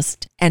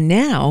columnist, and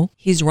now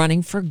he's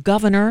running for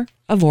governor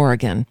of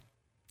Oregon.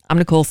 I'm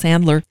Nicole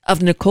Sandler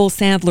of Nicole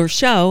Sandler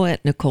Show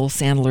at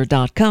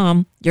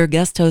NicoleSandler.com, your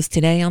guest host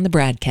today on the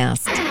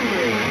BradCast.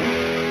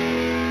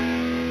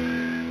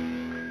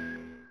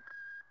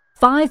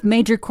 5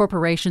 major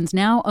corporations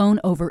now own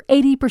over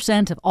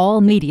 80% of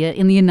all media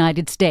in the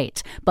United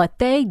States, but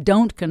they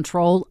don't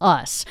control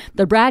us.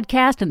 The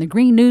BradCast and the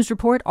Green News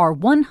Report are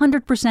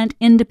 100%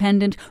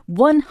 independent,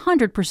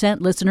 100%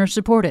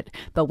 listener-supported.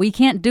 But we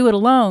can't do it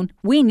alone.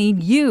 We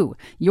need you.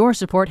 Your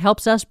support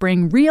helps us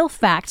bring real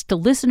facts to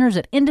listeners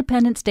at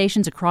independent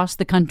stations across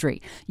the country.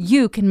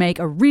 You can make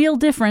a real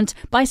difference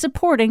by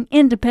supporting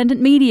independent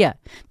media.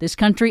 This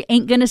country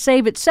ain't going to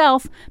save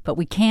itself, but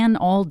we can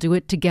all do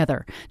it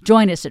together.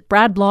 Join us at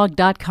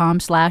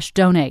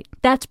bradblog.com/donate.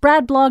 That's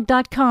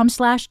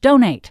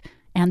bradblog.com/donate.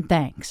 And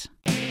thanks.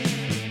 All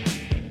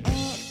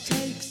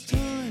takes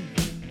time.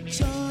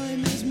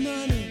 Time is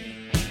money.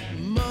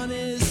 Money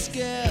is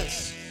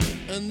scarce.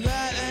 And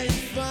that ain't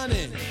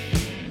funny.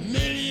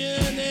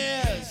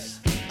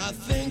 Millionaires are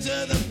things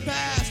of the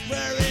past.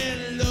 We're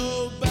in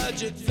low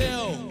budget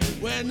film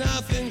where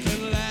nothing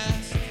can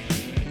last.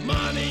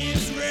 Money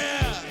is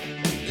rare.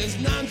 There's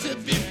none to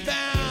be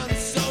found.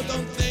 So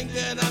don't think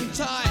that I'm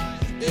tight.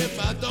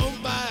 If I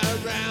don't buy a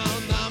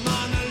round, I'm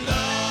on a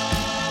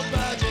low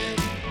budget.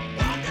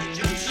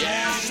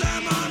 Yes,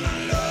 I'm on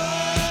a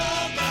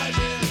low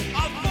budget.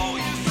 I know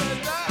you said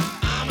that.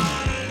 I'm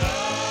on a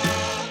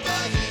low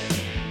budget.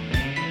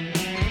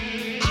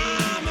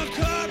 I'm a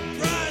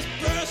cut-price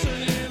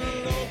person in a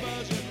low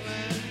budget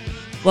land.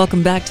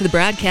 Welcome back to the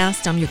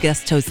BradCast. I'm your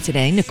guest host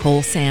today,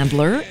 Nicole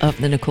Sandler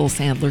of The Nicole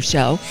Sandler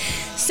Show.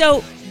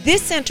 So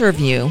this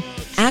interview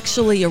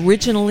actually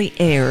originally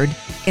aired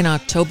in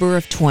October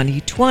of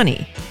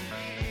 2020.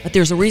 But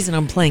there's a reason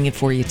I'm playing it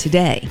for you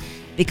today,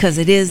 because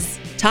it is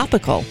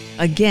topical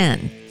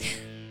again.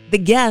 The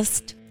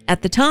guest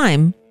at the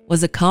time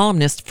was a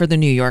columnist for the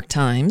New York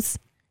Times.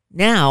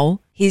 Now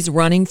he's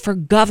running for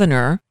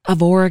governor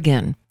of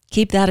Oregon.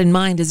 Keep that in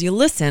mind as you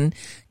listen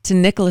to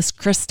Nicholas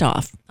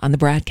Kristof on the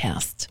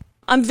BradCast.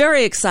 I'm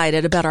very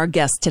excited about our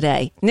guest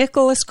today.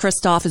 Nicholas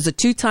Kristof is a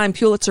 2-time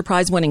Pulitzer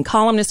Prize-winning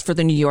columnist for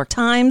the New York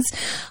Times.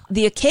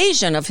 The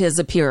occasion of his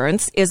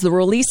appearance is the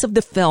release of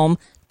the film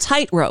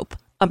Tightrope,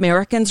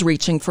 Americans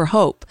Reaching for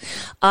Hope.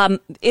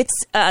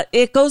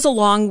 It goes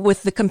along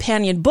with the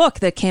companion book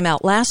that came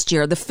out last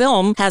year. The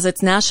film has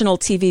its national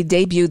TV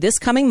debut this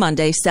coming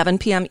Monday, 7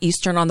 p.m.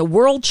 Eastern on the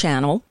World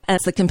Channel.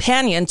 As the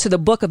companion to the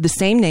book of the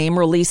same name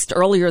released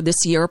earlier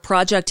this year, a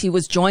project he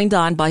was joined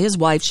on by his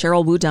wife,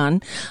 Cheryl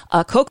Wudunn,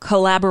 a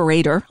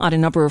co-collaborator on a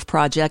number of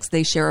projects.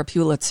 They share a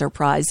Pulitzer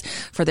Prize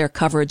for their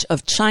coverage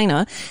of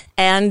China.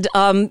 And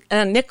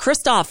Nick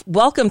Kristof,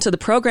 welcome to the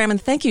program,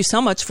 and thank you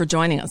so much for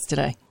joining us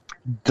today.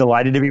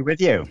 Delighted to be with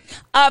you.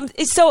 I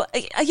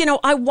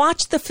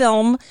watched the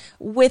film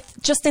with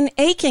just an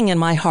aching in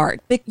my heart.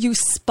 You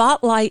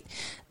spotlight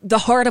the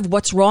heart of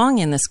what's wrong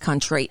in this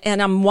country.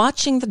 And I'm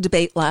watching the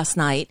debate last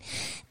night,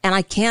 And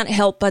I can't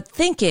help but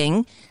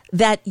thinking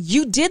that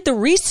you did the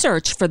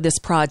research for this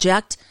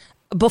project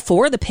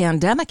before the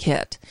pandemic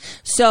hit.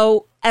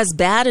 So as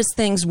bad as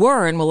things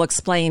were, and we'll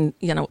explain,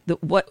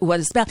 what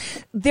it's about,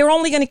 they're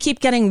only going to keep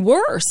getting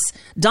worse.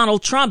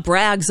 Donald Trump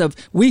brags of,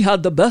 we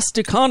had the best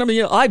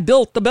economy. I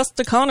built the best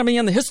economy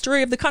in the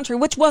history of the country,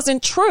 which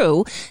wasn't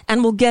true.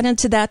 And we'll get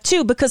into that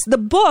too, because the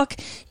book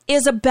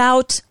is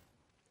about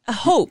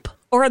hope,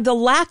 or the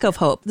lack of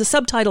hope. The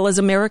subtitle is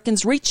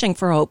Americans Reaching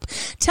for Hope.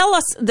 Tell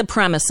us the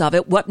premise of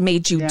it. What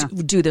made you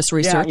do this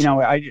research?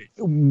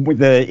 With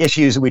the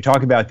issues that we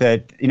talk about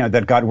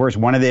that got worse,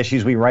 one of the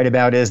issues we write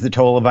about is the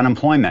toll of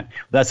unemployment.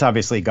 That's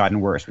obviously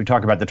gotten worse. We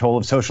talk about the toll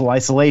of social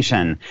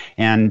isolation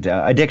and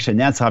addiction.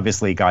 That's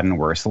obviously gotten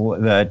worse.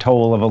 The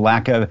toll of a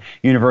lack of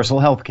universal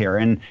health care.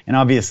 And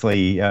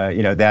obviously,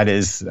 that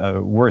is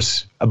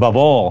worse above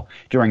all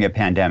during a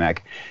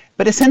pandemic.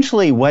 But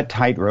essentially what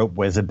Tightrope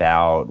was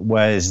about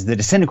was the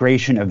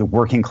disintegration of the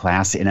working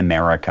class in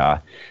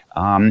America.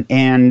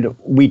 And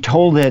we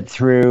told it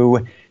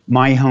through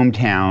my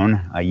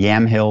hometown,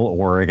 Yamhill,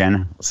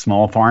 Oregon, a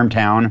small farm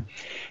town.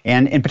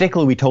 And in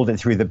particular, we told it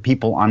through the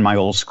people on my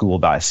old school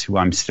bus, who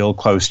I'm still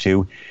close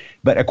to.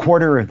 But a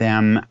quarter of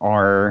them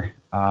are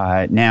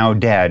now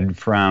dead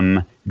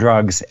from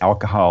drugs,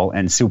 alcohol,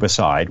 and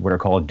suicide, what are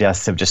called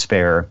deaths of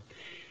despair.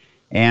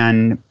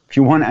 And if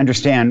you want to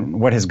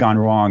understand what has gone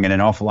wrong in an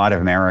awful lot of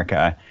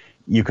America,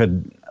 you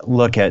could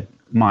look at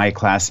my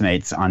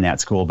classmates on that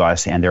school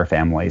bus and their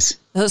families.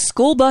 The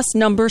school bus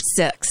number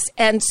 6.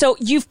 And so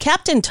you've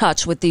kept in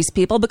touch with these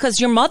people because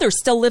your mother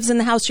still lives in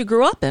the house you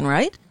grew up in,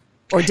 right?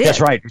 Or did?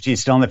 That's right. She's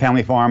still on the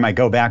family farm. I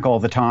go back all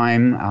the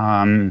time.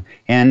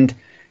 And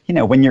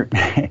when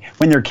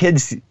you're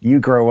kids you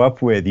grow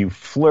up with, you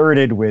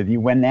flirted with, you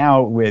went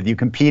out with, you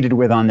competed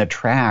with on the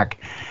track,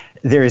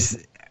 there's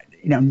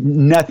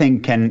nothing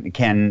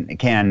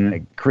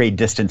can create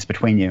distance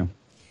between you.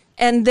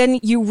 And then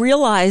you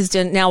realized,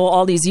 and now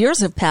all these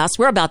years have passed,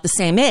 we're about the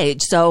same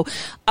age. So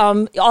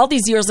all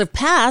these years have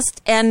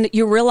passed, and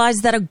you realize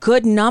that a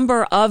good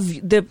number of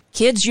the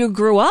kids you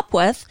grew up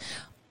with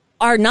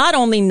are not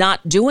only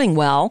not doing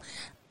well,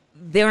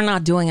 they're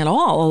not doing at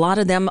all. A lot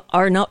of them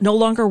are no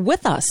longer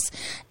with us.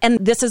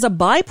 And this is a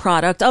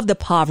byproduct of the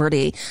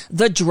poverty,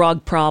 the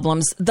drug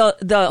problems,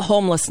 the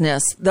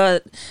homelessness,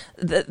 the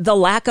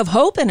lack of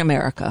hope in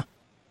America.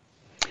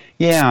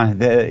 Yeah,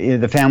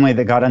 the family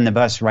that got on the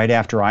bus right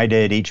after I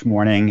did each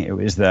morning, it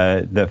was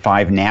the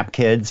 5 Knapp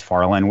kids.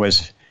 Farland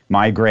was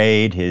my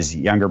grade, his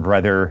younger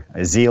brother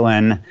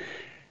Zealand,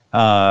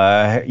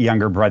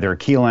 younger brother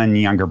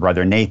Keelan, younger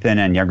brother Nathan,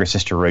 and younger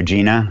sister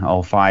Regina,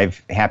 all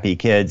 5 happy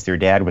kids. Their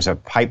dad was a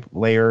pipe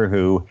layer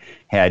who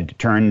had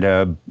turned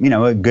a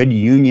good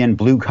union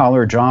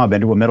blue-collar job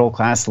into a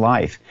middle-class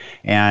life.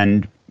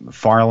 And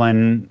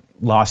Farland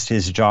lost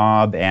his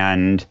job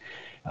and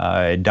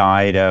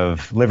died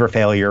of liver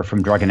failure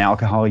from drug and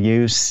alcohol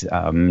use.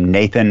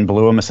 Nathan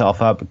blew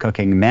himself up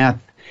cooking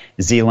meth.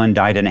 Zealand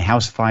died in a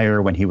house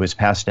fire when he was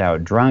passed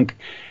out drunk.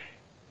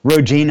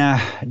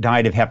 Regina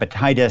died of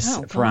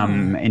hepatitis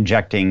from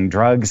injecting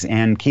drugs,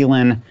 and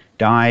Keelan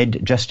died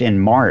just in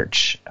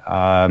March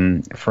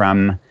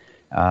from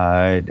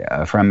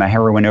a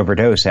heroin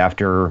overdose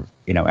after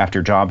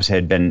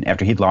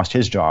he'd lost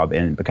his job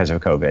because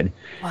of COVID.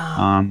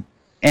 Wow.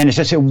 And it's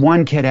just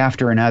one kid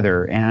after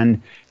another,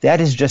 and that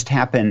has just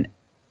happened.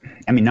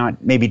 I mean,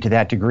 not maybe to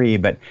that degree,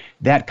 but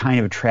that kind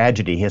of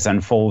tragedy has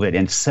unfolded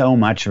in so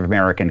much of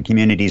American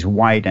communities,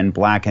 white and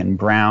black and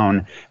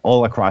brown,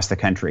 all across the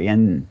country.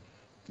 And,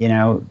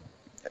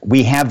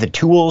 we have the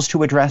tools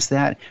to address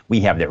that. We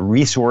have the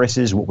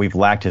resources. What we've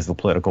lacked is the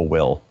political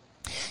will.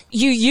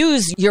 You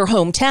use your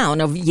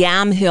hometown of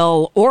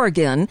Yamhill,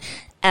 Oregon,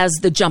 as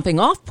the jumping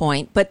off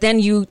point, but then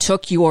you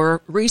took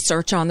your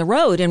research on the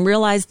road and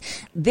realized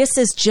this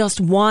is just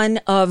one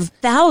of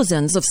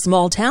thousands of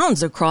small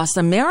towns across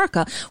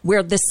America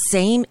where the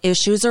same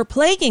issues are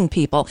plaguing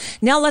people.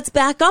 Now let's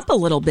back up a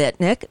little bit,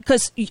 Nick,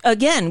 because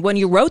again, when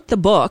you wrote the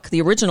book,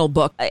 the original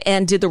book,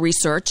 and did the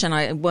research, and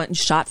I went and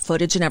shot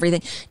footage and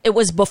everything, it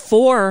was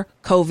before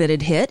COVID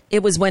had hit.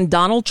 It was when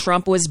Donald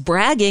Trump was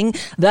bragging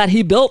that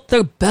he built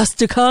the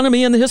best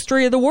economy in the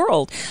history of the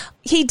world.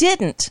 He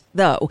didn't,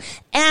 though.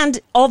 And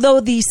although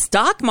the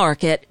stock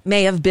market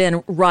may have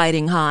been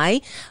riding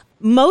high,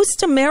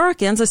 most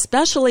Americans,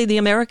 especially the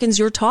Americans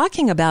you're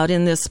talking about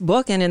in this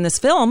book and in this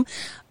film,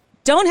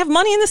 don't have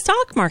money in the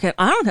stock market.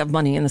 I don't have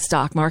money in the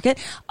stock market.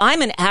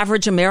 I'm an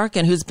average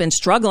American who's been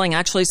struggling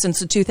actually since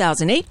the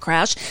 2008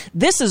 crash.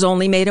 This has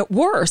only made it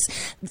worse.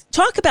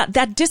 Talk about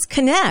that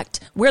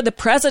disconnect where the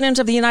president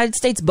of the United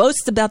States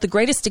boasts about the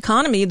greatest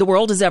economy the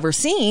world has ever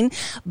seen,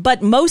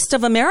 but most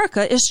of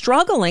America is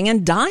struggling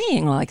and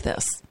dying like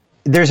this.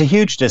 There's a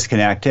huge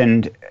disconnect,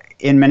 and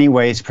in many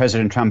ways,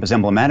 President Trump is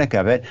emblematic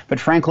of it. But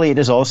frankly, it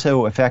has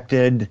also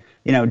affected,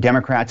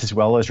 Democrats as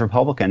well as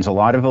Republicans. A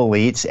lot of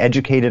elites,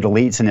 educated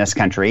elites in this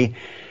country,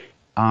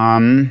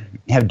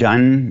 have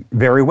done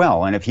very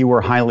well. And if you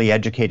were highly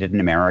educated in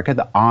America,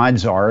 the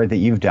odds are that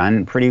you've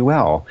done pretty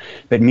well.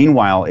 But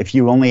meanwhile, if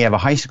you only have a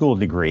high school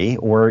degree,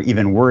 or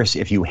even worse,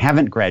 if you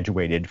haven't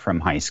graduated from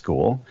high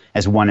school,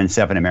 as 1 in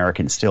 7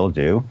 Americans still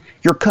do,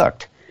 you're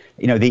cooked.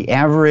 The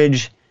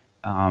average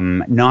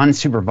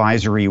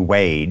non-supervisory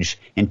wage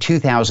in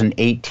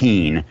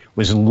 2018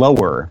 was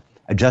lower,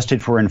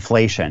 adjusted for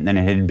inflation, than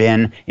it had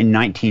been in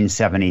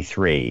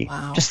 1973.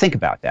 Wow. Just think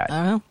about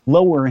that.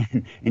 Lower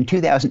in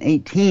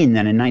 2018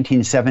 than in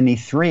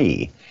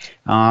 1973.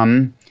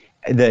 The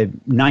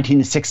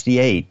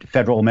 1968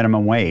 federal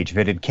minimum wage, if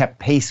it had kept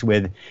pace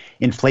with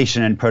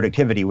inflation and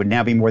productivity, would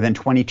now be more than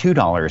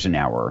 $22 an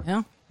hour.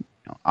 Yeah.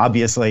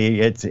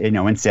 Obviously, it's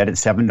instead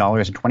it's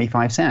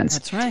 $7.25.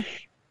 That's right.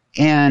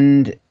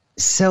 And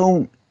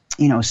so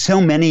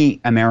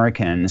many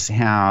Americans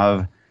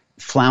have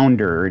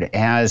floundered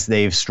as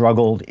they've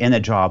struggled in the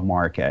job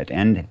market.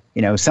 And,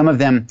 some of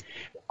them,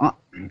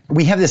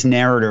 we have this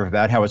narrative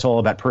about how it's all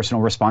about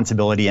personal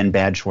responsibility and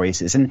bad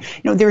choices. And,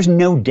 there's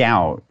no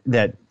doubt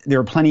that there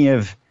are plenty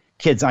of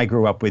kids I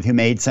grew up with who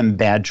made some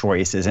bad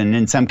choices and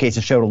in some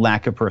cases showed a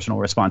lack of personal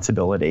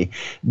responsibility.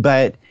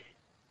 But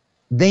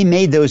they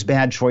made those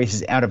bad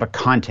choices out of a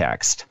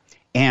context.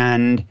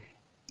 And,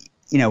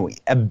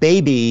 a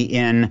baby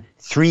in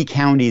 3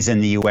 counties in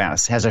the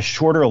U.S. has a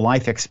shorter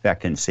life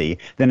expectancy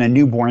than a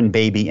newborn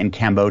baby in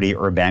Cambodia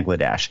or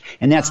Bangladesh.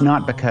 And that's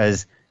not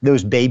because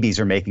those babies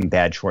are making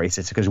bad choices.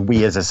 It's because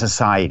we as a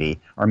society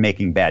are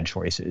making bad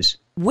choices.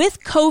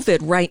 With COVID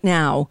right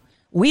now,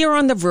 we are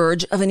on the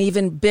verge of an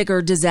even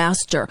bigger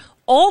disaster.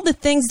 All the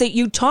things that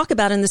you talk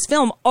about in this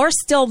film are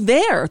still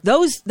there.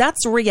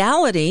 That's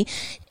reality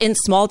in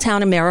small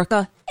town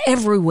America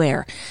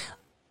everywhere.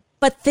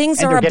 But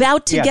things are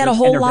about to get a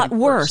whole lot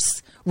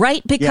worse,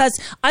 right? Because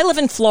I live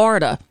in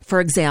Florida, for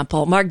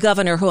example. My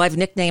governor, who I've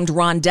nicknamed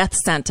Ron Death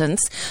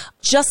Sentence,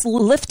 just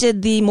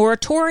lifted the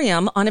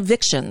moratorium on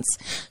evictions.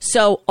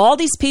 So all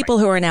these people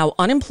who are now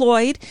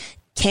unemployed,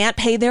 can't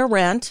pay their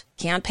rent,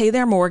 can't pay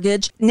their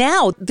mortgage.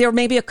 Now they're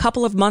maybe a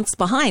couple of months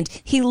behind.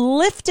 He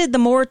lifted the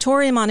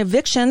moratorium on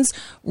evictions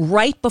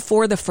right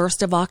before the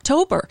 1st of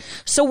October.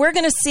 So we're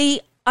going to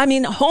see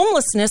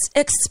homelessness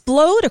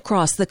explode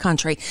across the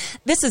country.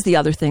 This is the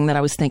other thing that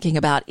I was thinking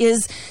about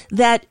is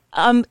that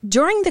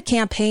during the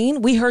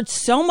campaign, we heard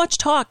so much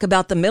talk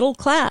about the middle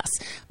class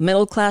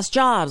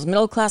jobs,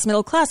 middle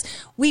class.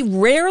 We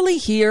rarely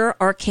hear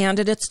our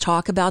candidates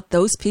talk about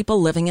those people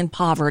living in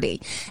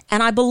poverty.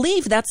 And I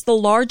believe that's the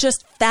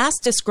largest,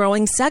 fastest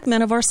growing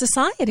segment of our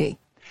society.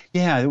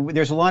 Yeah,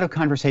 there's a lot of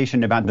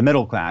conversation about the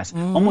middle class,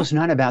 almost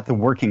not about the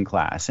working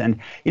class. And,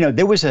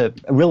 there was a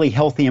really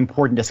healthy,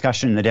 important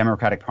discussion in the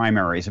Democratic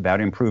primaries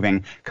about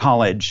improving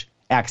college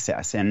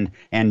access and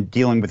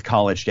dealing with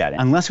college debt.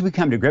 Unless we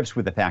come to grips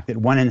with the fact that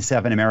 1 in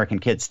 7 American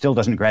kids still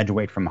doesn't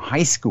graduate from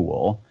high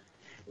school,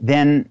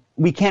 then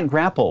we can't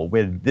grapple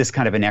with this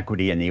kind of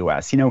inequity in the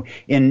U.S.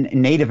 In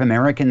Native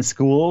American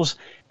schools,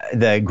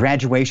 the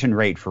graduation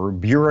rate for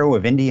Bureau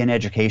of Indian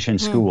Education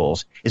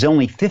schools is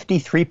only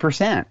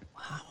 53%.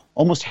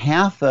 Almost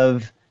half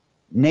of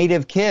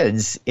Native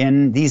kids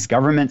in these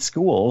government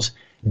schools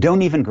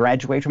don't even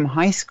graduate from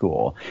high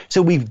school.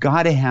 So we've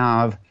got to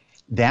have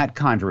that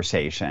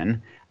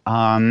conversation.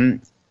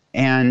 And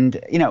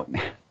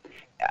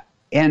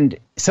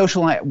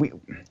social, I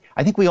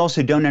think we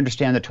also don't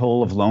understand the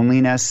toll of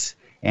loneliness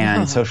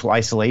and social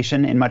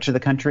isolation in much of the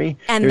country.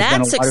 And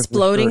that's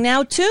exploding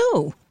now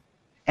too.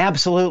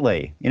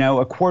 Absolutely.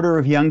 A quarter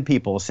of young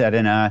people said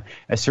in a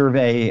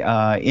survey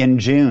in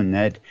June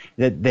that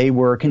they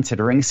were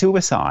considering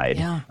suicide.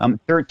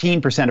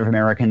 13% of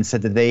Americans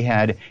said that they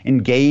had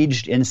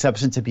engaged in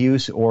substance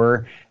abuse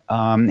or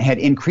had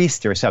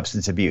increased their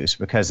substance abuse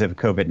because of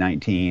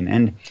COVID-19.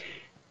 And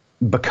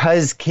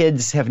because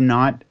kids have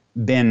not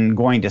been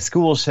going to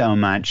school so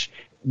much,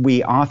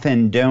 we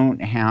often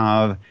don't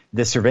have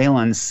the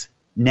surveillance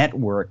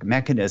network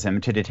mechanism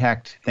to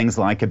detect things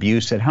like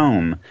abuse at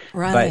home.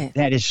 Right. But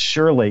that is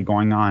surely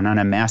going on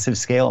a massive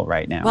scale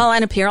right now. Well,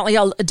 and apparently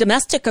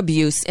domestic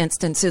abuse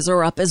instances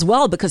are up as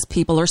well because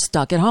people are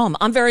stuck at home.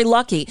 I'm very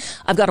lucky.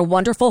 I've got a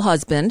wonderful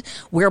husband.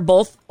 We're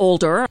both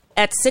older.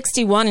 At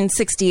 61 and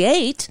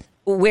 68,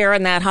 we're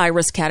in that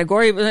high-risk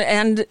category.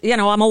 And,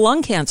 I'm a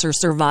lung cancer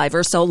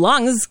survivor, so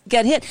lungs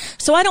get hit.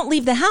 So I don't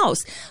leave the house.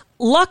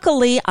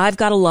 Luckily, I've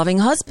got a loving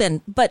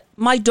husband. But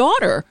my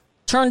daughter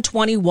turned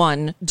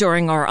 21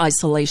 during our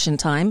isolation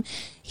time.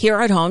 Here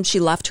at home, she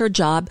left her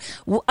job.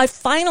 I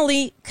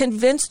finally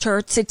convinced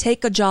her to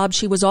take a job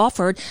she was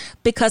offered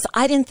because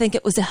I didn't think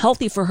it was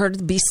healthy for her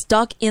to be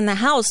stuck in the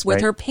house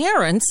with her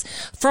parents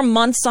for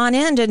months on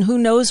end, and who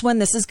knows when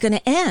this is going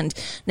to end.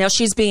 Now,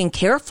 she's being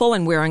careful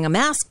and wearing a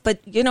mask, but,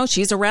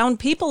 she's around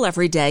people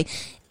every day.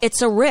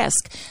 It's a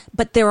risk.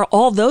 But there are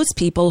all those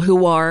people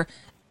who are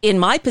in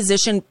my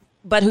position,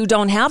 but who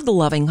don't have the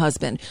loving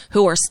husband,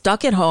 who are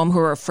stuck at home, who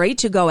are afraid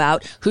to go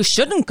out, who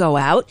shouldn't go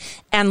out,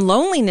 and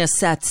loneliness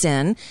sets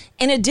in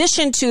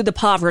addition to the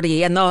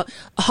poverty and the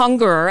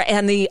hunger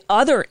and the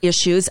other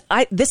issues.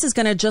 This is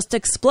going to just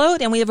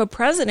explode, and we have a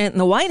president in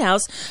the White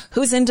House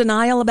who's in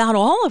denial about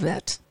all of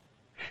it.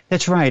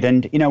 That's right.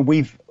 And,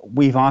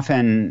 we've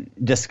often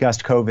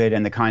discussed COVID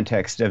in the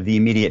context of the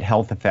immediate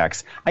health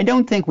effects. I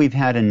don't think we've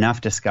had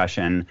enough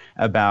discussion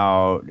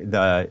about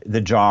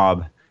the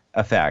job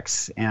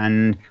effects.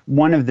 And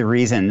one of the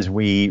reasons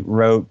we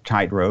wrote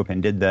Tightrope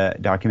and did the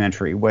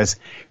documentary was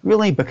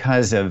really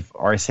because of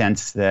our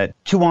sense that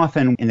too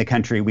often in the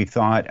country we've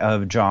thought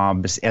of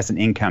jobs as an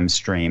income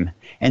stream.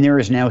 And there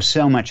is now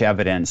so much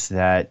evidence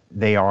that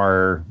they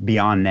are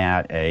beyond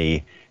that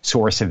a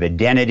source of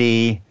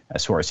identity, a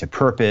source of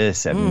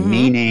purpose, of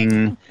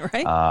meaning.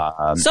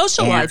 Right.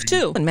 Social life,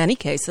 too, in many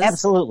cases.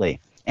 Absolutely.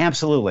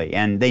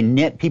 And they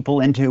knit people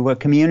into a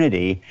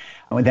community.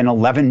 Then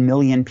 11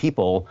 million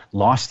people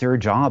lost their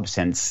jobs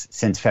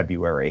since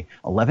February.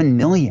 11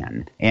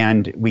 million.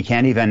 And we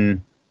can't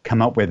even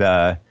come up with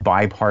a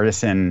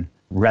bipartisan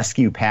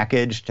rescue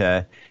package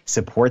to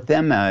support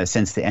them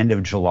since the end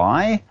of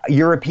July.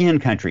 European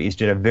countries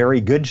did a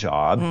very good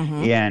job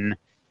in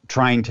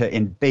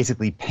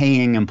basically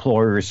paying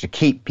employers to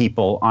keep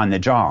people on the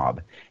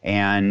job.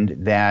 And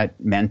that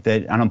meant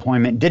that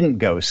unemployment didn't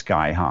go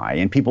sky high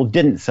and people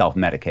didn't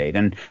self-medicate.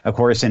 And of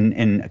course,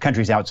 in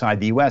countries outside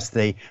the U.S.,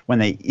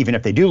 even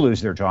if they do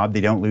lose their job, they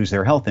don't lose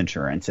their health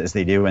insurance as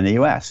they do in the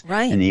U.S.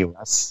 Right. In the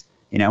U.S.,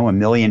 1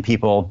 million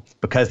people,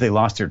 because they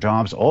lost their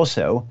jobs,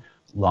 also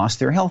lost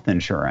their health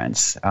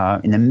insurance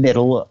in the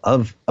middle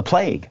of a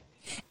plague.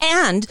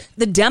 And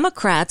the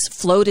Democrats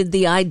floated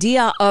the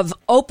idea of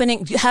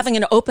having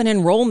an open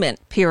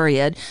enrollment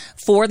period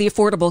for the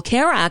Affordable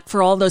Care Act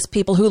for all those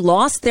people who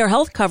lost their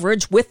health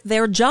coverage with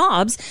their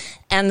jobs.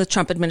 And the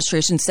Trump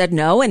administration said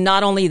no. And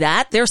not only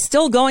that, they're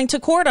still going to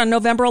court on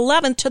November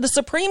 11th to the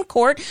Supreme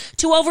Court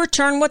to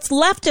overturn what's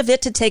left of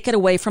it to take it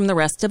away from the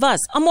rest of us.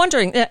 I'm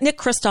wondering, Nick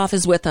Kristof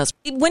is with us.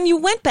 When you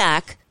went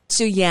back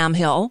to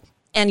Yamhill,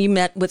 and you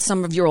met with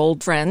some of your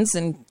old friends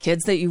and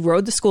kids that you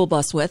rode the school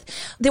bus with,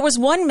 there was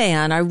one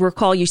man, I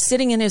recall you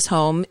sitting in his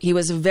home. He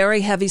was a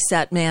very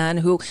heavy-set man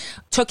who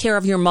took care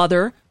of your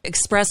mother,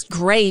 expressed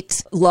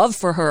great love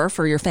for her,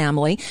 for your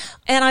family.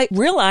 And I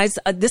realized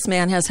this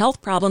man has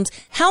health problems.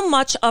 How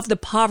much of the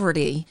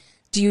poverty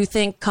do you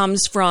think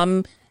comes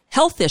from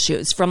health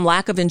issues, from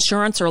lack of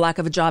insurance or lack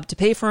of a job to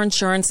pay for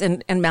insurance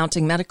and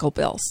mounting medical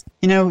bills?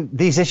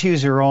 These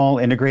issues are all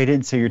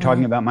integrated. So you're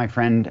talking about my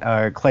friend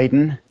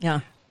Clayton.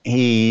 Yeah.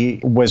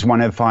 He was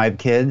one of 5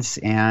 kids,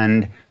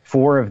 and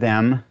 4 of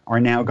them are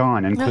now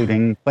gone,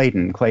 including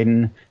Clayton.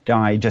 Clayton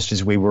died just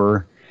as we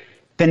were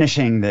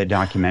finishing the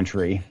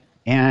documentary.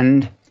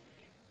 And,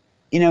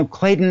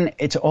 Clayton,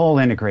 it's all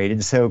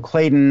integrated. So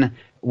Clayton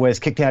was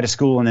kicked out of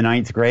school in the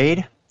 9th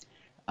grade.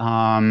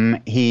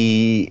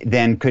 He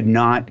then could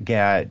not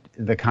get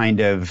the kind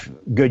of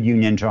good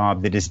union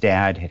job that his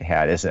dad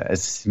had as a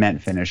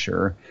cement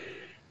finisher.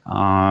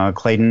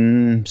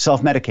 Clayton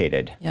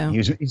self-medicated. Yeah.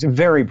 He's a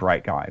very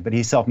bright guy, but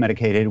he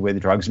self-medicated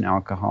with drugs and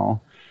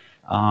alcohol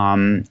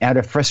out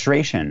of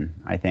frustration,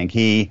 I think.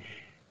 He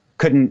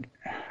couldn't,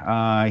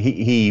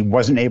 he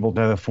wasn't able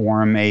to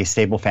form a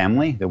stable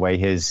family the way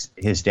his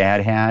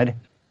dad had.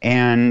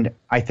 And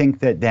I think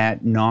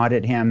that gnawed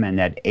at him and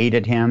that ate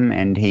at him,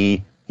 and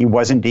he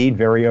was indeed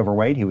very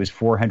overweight. He was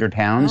 400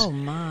 pounds. Oh,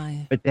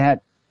 my. But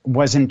that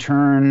was in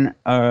turn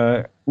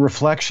a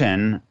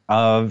reflection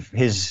of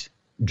his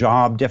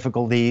job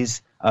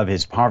difficulties, of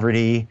his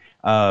poverty,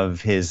 of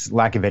his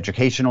lack of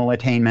educational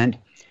attainment.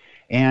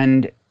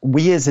 And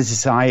we as a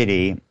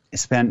society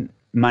spent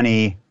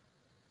money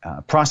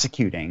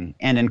prosecuting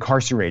and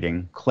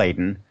incarcerating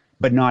Clayton,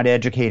 but not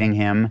educating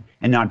him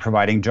and not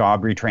providing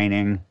job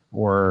retraining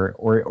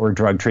or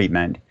drug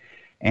treatment.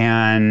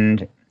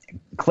 And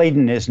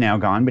Clayton is now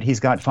gone, but he's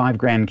got 5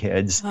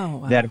 grandkids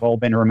that have all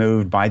been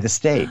removed by the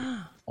state.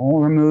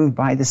 All removed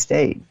by the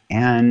state.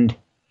 And,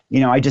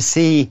 I just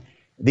see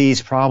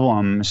these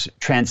problems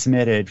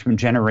transmitted from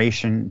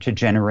generation to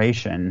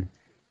generation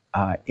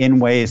in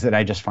ways that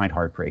I just find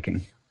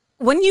heartbreaking.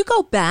 When you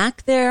go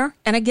back there,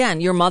 and again,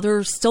 your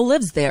mother still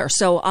lives there,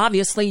 so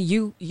obviously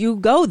you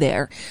go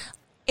there.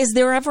 Is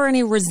there ever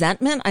any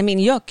resentment? I mean,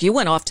 you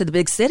went off to the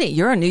big city.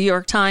 You're a New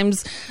York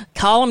Times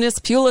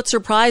columnist, Pulitzer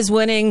Prize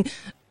winning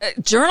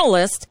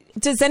journalist.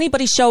 Does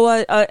anybody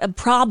show a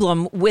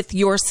problem with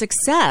your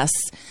success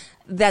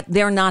that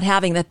they're not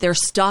having, that they're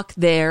stuck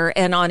there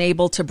and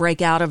unable to break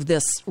out of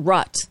this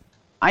rut?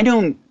 I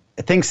don't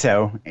think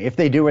so. If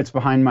they do, it's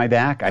behind my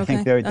back. I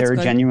think they're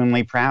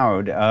genuinely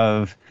proud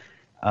of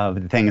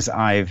the things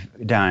I've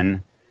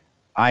done.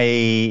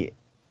 I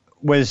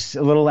was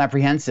a little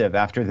apprehensive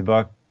after the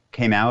book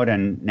came out,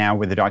 and now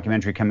with the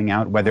documentary coming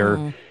out,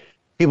 whether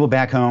people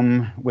back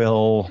home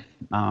will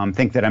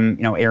think that I'm,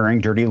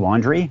 airing dirty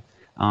laundry.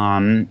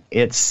 We're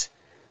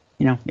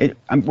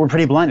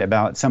pretty blunt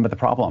about some of the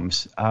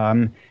problems.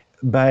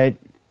 But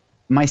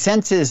my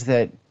sense is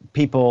that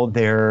people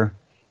there,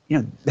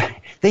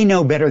 they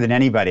know better than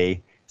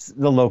anybody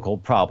the local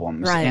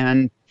problems. Right.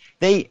 And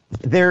they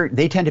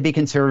tend to be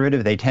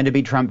conservative. They tend to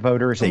be Trump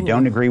voters. They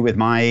don't agree with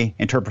my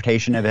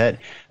interpretation of it,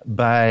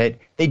 but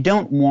they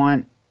don't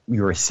want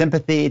your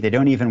sympathy. They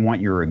don't even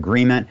want your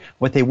agreement.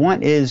 What they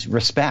want is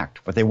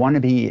respect. What they want to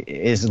be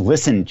is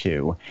listened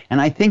to. And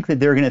I think that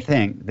they're going to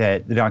think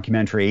that the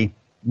documentary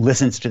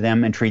listens to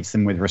them and treats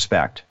them with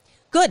respect.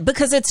 Good,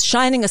 because it's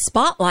shining a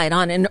spotlight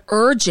on an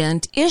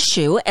urgent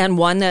issue and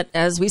one that,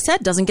 as we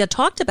said, doesn't get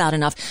talked about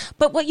enough.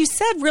 But what you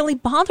said really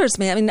bothers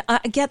me. I mean, I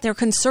get they're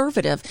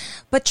conservative,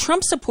 but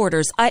Trump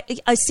supporters,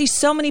 I see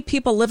so many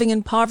people living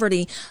in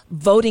poverty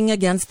voting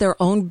against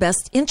their own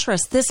best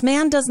interests. This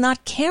man does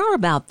not care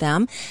about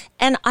them,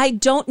 and I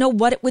don't know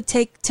what it would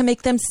take to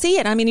make them see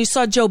it. I mean, you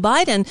saw Joe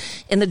Biden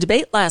in the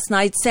debate last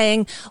night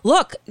saying,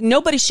 look,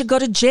 nobody should go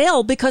to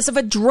jail because of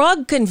a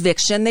drug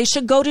conviction. They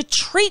should go to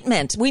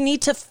treatment. We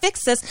need to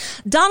fix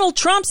this. Donald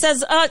Trump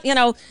says,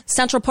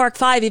 Central Park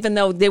 5, even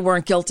though they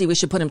weren't guilty, we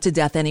should put him to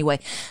death anyway.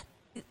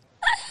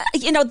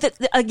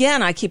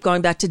 Again, I keep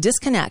going back to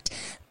disconnect.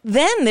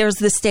 Then there's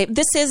the state.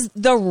 This is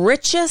the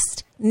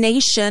richest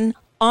nation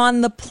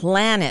on the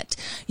planet.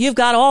 You've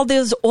got all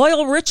these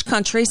oil-rich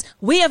countries.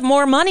 We have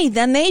more money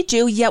than they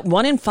do, yet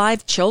 1 in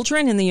 5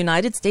 children in the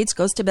United States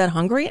goes to bed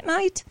hungry at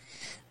night.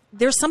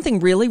 There's something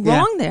really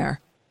wrong there.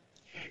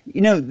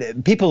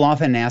 People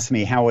often ask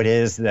me how it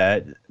is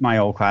that my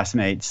old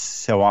classmates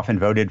so often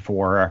voted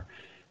for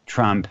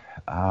Trump.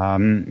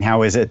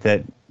 How is it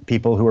that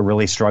people who are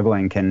really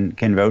struggling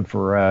can vote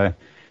for a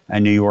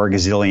New York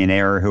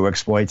gazillionaire who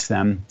exploits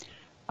them?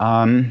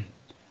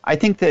 I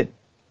think that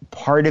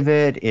part of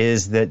it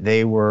is that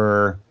they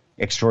were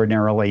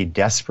extraordinarily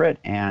desperate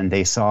and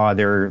they saw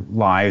their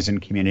lives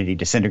and community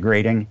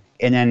disintegrating.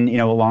 And then,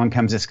 along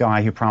comes this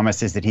guy who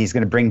promises that he's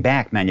going to bring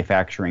back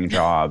manufacturing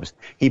jobs.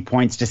 He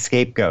points to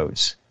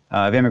scapegoats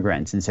of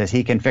immigrants and says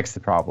he can fix the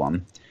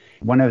problem.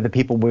 One of the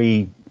people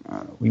we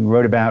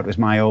wrote about was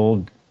my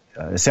old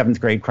 7th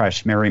grade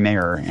crush, Mary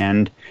Mayer.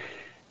 And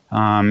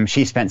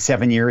she spent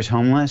 7 years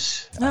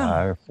homeless.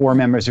 4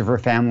 members of her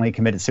family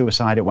committed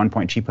suicide. At one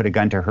point, she put a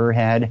gun to her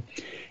head.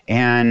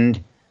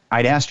 And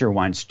I'd asked her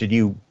once, did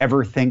you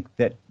ever think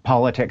that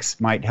politics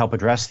might help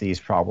address these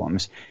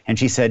problems? And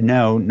she said,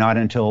 no, not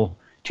until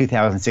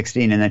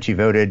 2016. And then she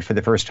voted for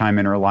the first time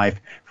in her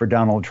life for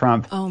Donald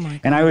Trump. Oh, my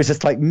God. And I was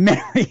just like,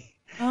 Mary.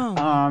 Oh,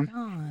 my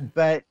God.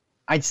 But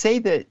I'd say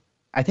that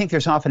I think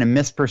there's often a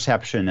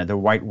misperception that the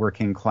white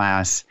working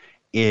class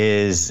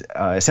is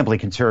simply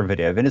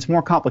conservative, and it's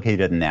more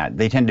complicated than that.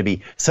 They tend to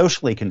be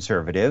socially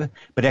conservative,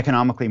 but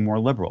economically more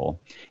liberal.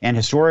 And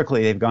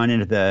historically, they've gone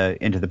into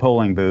the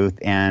polling booth,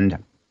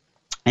 and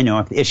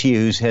if the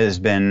issues has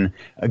been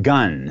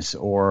guns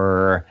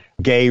or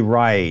gay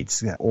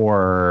rights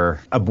or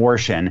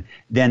abortion,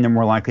 then they're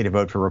more likely to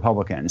vote for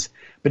Republicans.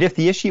 But if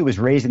the issue is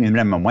raising the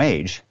minimum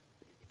wage,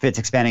 if it's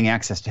expanding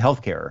access to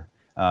health care,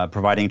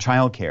 providing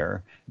child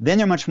care, then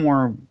they're much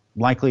more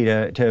likely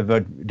to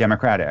vote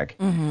Democratic.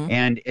 Mm-hmm.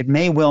 And it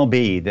may well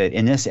be that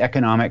in this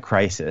economic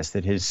crisis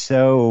that has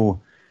so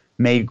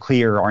made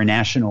clear our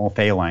national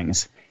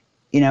failings,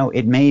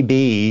 it may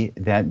be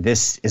that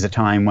this is a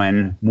time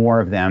when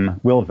more of them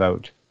will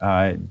vote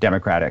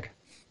Democratic.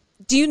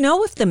 Do you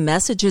know if the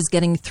message is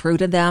getting through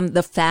to them,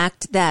 the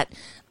fact that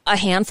a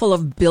handful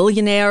of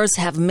billionaires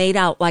have made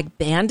out like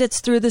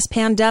bandits through this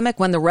pandemic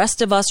when the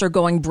rest of us are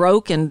going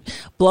broke and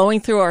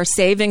blowing through our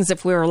savings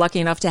if we were lucky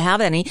enough to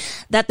have any,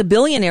 that the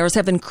billionaires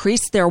have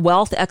increased their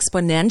wealth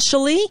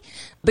exponentially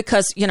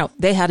because,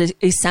 they had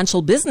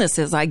essential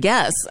businesses, I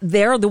guess.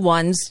 They're the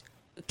ones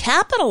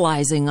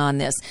capitalizing on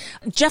this.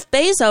 Jeff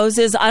Bezos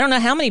is, I don't know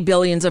how many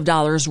billions of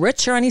dollars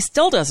richer, and he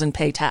still doesn't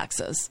pay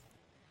taxes.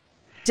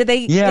 Do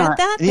they get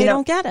that? They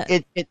don't get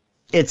it.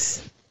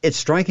 It's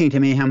striking to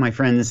me how my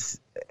friends,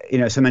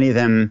 so many of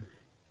them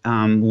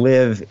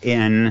live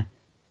in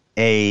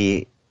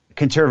a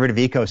conservative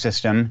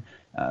ecosystem,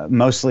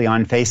 mostly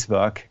on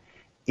Facebook,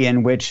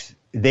 in which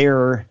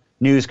their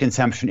news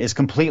consumption is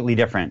completely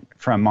different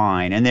from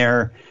mine, and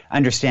their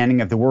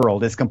understanding of the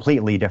world is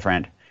completely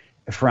different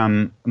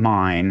from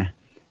mine.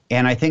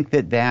 And I think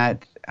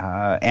that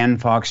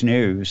and Fox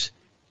News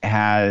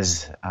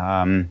has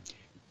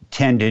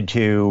tended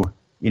to,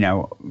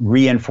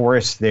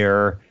 reinforce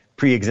their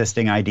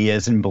pre-existing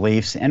ideas and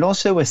beliefs, and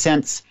also a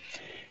sense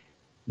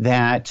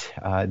that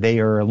they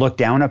are looked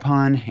down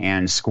upon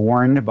and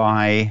scorned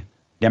by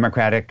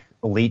Democratic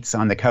elites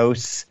on the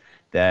coasts,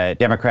 that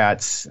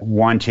Democrats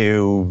want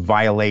to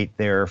violate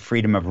their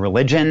freedom of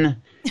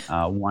religion,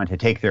 want to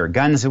take their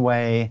guns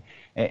away,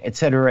 et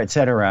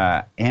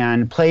cetera,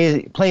 and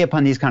play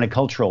upon these kind of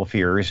cultural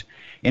fears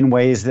in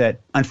ways that,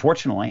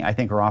 unfortunately, I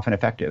think are often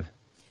effective.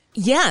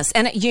 Yes.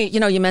 And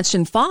you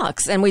mentioned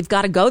Fox, and we've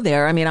got to go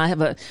there. I mean, I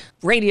have a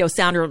radio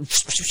sounder,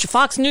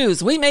 Fox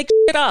News. We make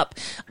it up.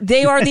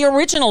 They are the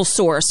original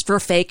source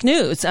for fake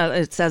news.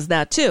 It says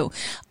that too.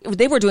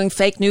 They were doing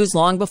fake news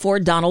long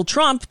before Donald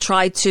Trump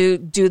tried to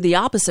do the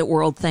opposite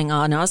world thing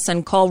on us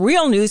and call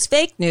real news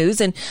fake news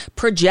and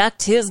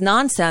project his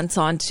nonsense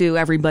onto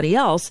everybody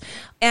else.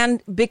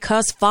 And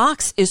because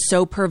Fox is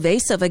so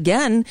pervasive,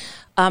 again,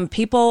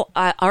 people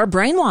are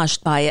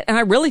brainwashed by it. And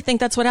I really think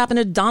that's what happened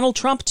to Donald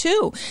Trump,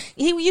 too.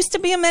 He used to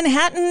be a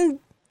Manhattan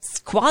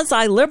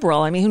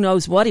quasi-liberal. I mean, who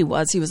knows what he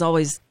was? He was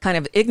always kind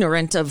of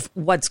ignorant of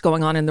what's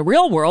going on in the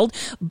real world,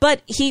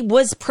 but he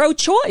was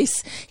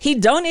pro-choice. He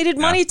donated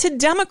money to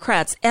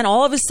Democrats, and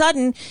all of a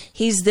sudden,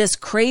 he's this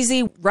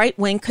crazy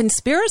right-wing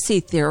conspiracy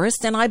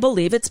theorist, and I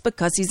believe it's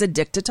because he's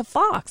addicted to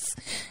Fox.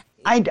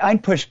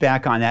 I'd push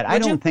back on that. I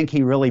don't think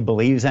he really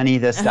believes any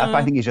of this stuff.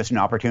 I think he's just an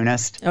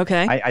opportunist.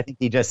 Okay. I think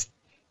he just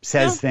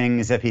says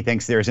things if he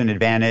thinks there's an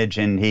advantage,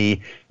 and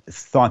he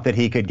thought that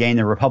he could gain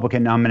the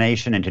Republican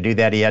nomination, and to do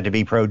that he had to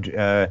be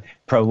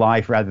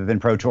pro-life rather than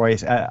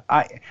pro-choice.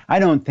 I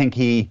don't think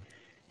he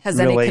has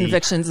really any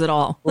convictions at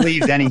all.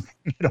 Believes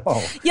anything at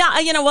all. Yeah,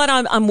 you know what?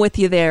 I'm with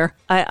you there.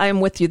 I'm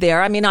with you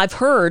there. I mean,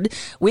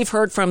 we've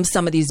heard from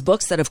some of these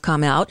books that have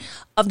come out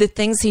of the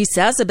things he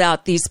says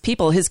about these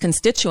people, his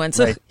constituents.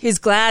 Right. He's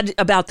glad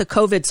about the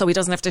COVID so he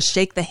doesn't have to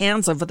shake the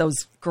hands of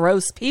those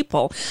gross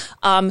people.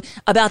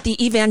 About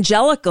the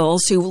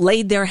evangelicals who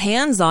laid their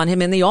hands on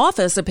him in the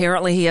office.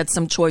 Apparently he had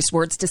some choice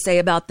words to say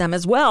about them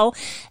as well.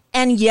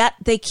 And yet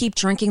they keep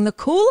drinking the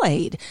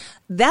Kool-Aid.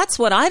 That's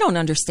what I don't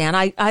understand.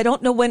 I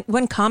don't know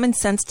when common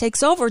sense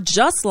takes over,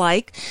 just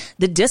like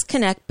the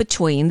disconnect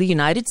between the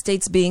United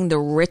States being the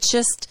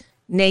richest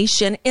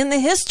nation in the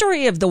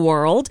history of the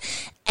world,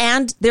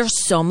 and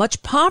there's so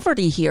much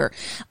poverty here.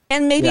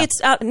 And maybe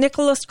it's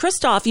Nicholas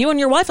Kristof, you and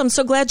your wife, I'm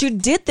so glad you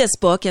did this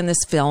book and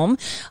this film,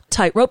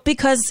 Tightrope,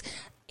 because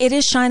it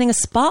is shining a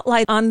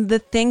spotlight on the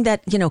thing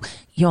that,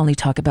 you only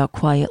talk about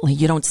quietly.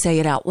 You don't say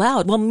it out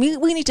loud. Well,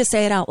 we need to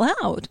say it out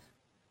loud.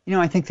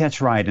 I think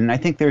that's right. And I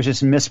think there's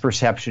this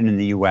misperception in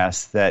the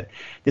U.S. that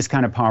this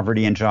kind of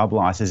poverty and job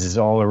losses is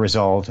all a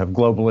result of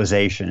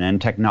globalization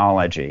and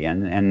technology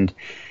and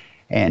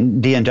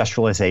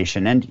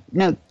deindustrialization. And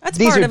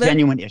these are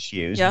genuine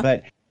issues. Yeah.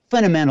 But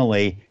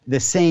fundamentally,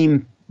 the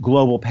same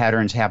global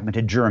patterns happen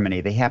to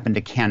Germany. They happen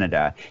to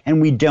Canada.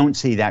 And we don't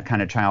see that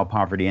kind of child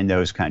poverty in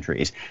those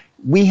countries.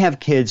 We have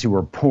kids who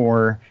are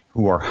poor,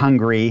 who are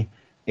hungry.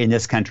 In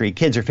this country,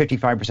 kids are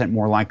 55%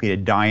 more likely to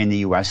die in the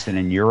U.S. than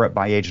in Europe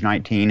by age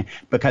 19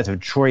 because of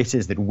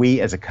choices that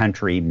we as a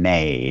country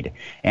made.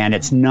 And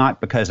it's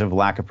not because of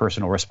lack of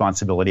personal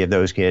responsibility of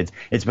those kids.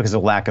 It's because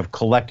of lack of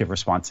collective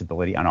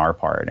responsibility on our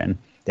part. And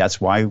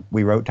that's why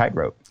we wrote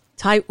Tightrope.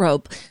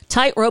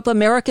 Tightrope,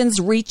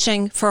 Americans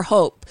reaching for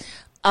hope.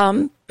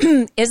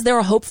 Is there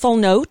a hopeful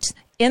note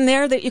in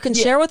there that you can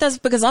share with us?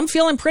 Because I'm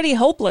feeling pretty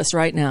hopeless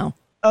right now.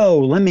 Oh,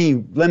 let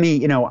me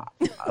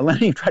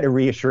try to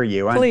reassure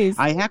you. Please.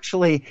 I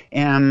actually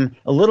am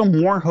a little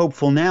more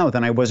hopeful now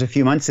than I was a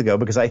few months ago,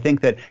 because I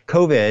think that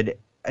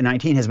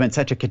COVID-19 has been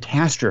such a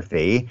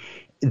catastrophe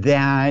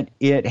that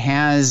it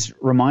has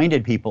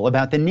reminded people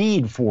about the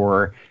need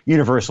for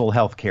universal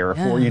health care,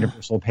 for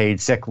universal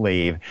paid sick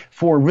leave,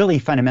 for really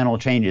fundamental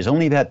changes.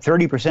 Only about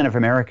 30% of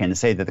Americans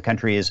say that the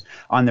country is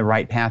on the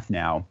right path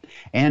now.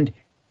 And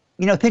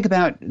think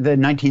about the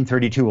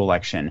 1932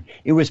 election.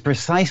 It was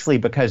precisely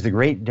because the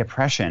Great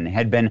Depression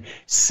had been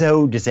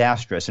so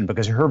disastrous, and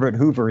because Herbert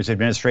Hoover's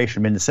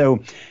administration had been so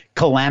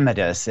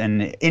calamitous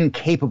and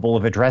incapable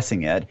of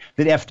addressing it,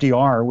 that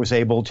FDR was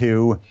able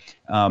to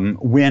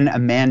win a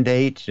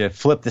mandate to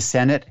flip the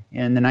Senate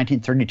in the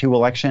 1932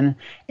 election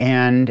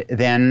and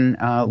then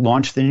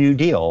launch the New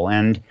Deal.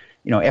 And,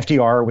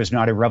 FDR was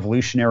not a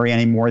revolutionary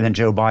any more than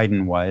Joe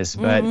Biden was,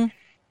 but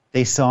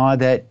they saw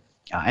that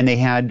and they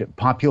had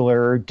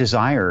popular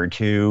desire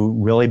to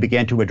really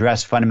begin to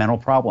address fundamental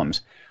problems.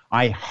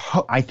 I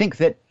think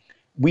that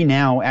we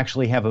now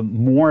actually have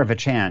more of a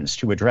chance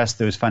to address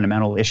those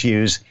fundamental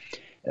issues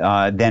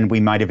than we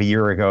might have a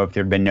year ago if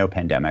there had been no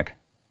pandemic.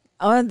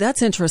 Oh,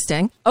 that's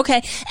interesting.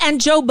 Okay. And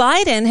Joe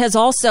Biden has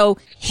also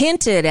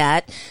hinted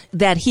at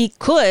that he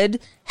could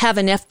have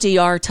an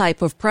FDR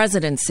type of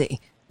presidency.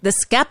 The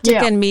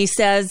skeptic in me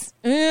says,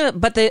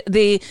 but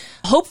the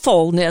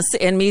hopefulness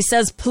in me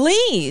says,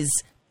 please.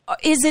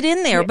 Is it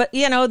in there? But,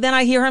 then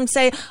I hear him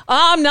say,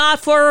 I'm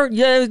not for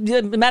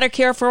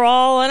Medicare for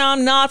all, and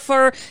I'm not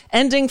for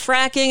ending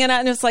fracking.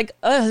 And it's like,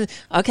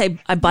 okay,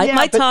 I bite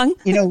my tongue.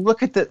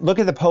 Look at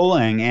the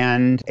polling,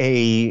 and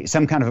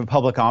some kind of a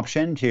public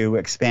option to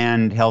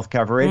expand health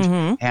coverage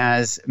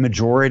has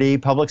majority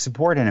public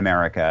support in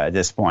America at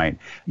this point.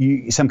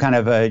 Some kind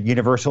of a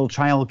universal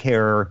child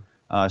care /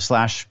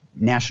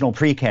 national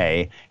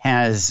pre-K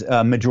has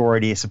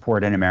majority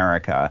support in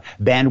America.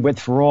 Bandwidth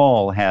for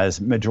all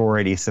has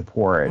majority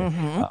support.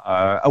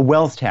 A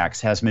wealth tax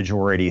has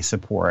majority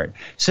support.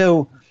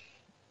 So,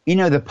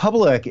 the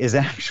public is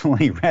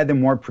actually rather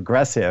more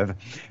progressive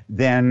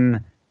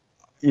than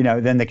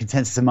the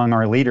consensus among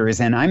our leaders.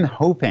 And I'm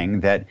hoping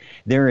that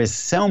there is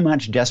so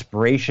much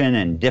desperation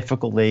and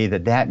difficulty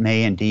that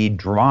may indeed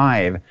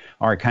drive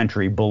our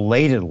country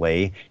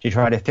belatedly to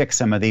try to fix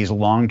some of these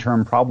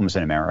long-term problems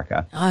in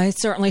America. I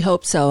certainly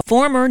hope so.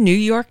 Former New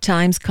York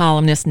Times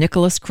columnist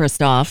Nicholas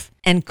Kristof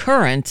and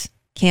current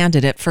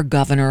candidate for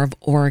governor of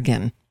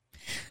Oregon.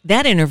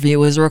 That interview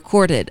was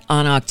recorded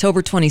on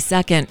October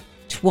 22nd,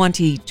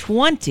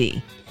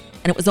 2020.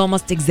 And it was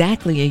almost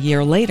exactly a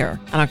year later,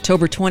 on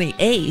October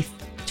 28th,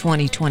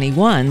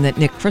 2021, that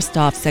Nick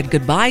Kristof said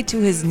goodbye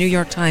to his New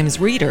York Times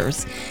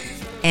readers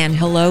and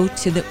hello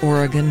to the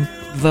Oregon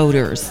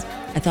voters.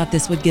 I thought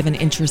this would give an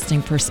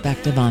interesting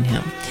perspective on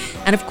him.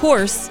 And of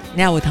course,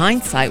 now with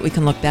hindsight, we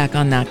can look back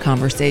on that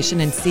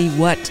conversation and see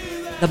what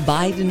the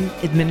Biden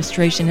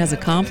administration has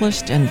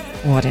accomplished and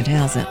what it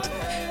hasn't.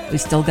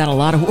 We've still got a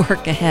lot of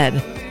work ahead,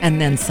 and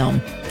then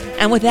some.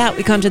 And with that,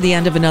 we come to the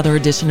end of another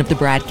edition of the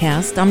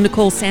BradCast. I'm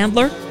Nicole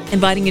Sandler,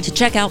 inviting you to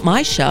check out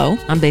my show.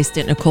 I'm based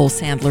at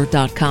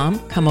NicoleSandler.com.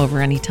 Come over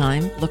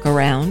anytime, look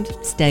around,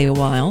 stay a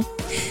while.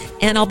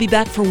 And I'll be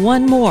back for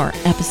one more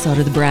episode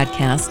of the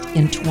BradCast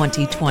in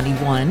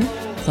 2021.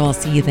 So I'll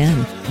see you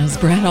then. As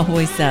Brad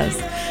always says,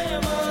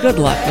 good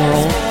luck,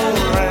 world.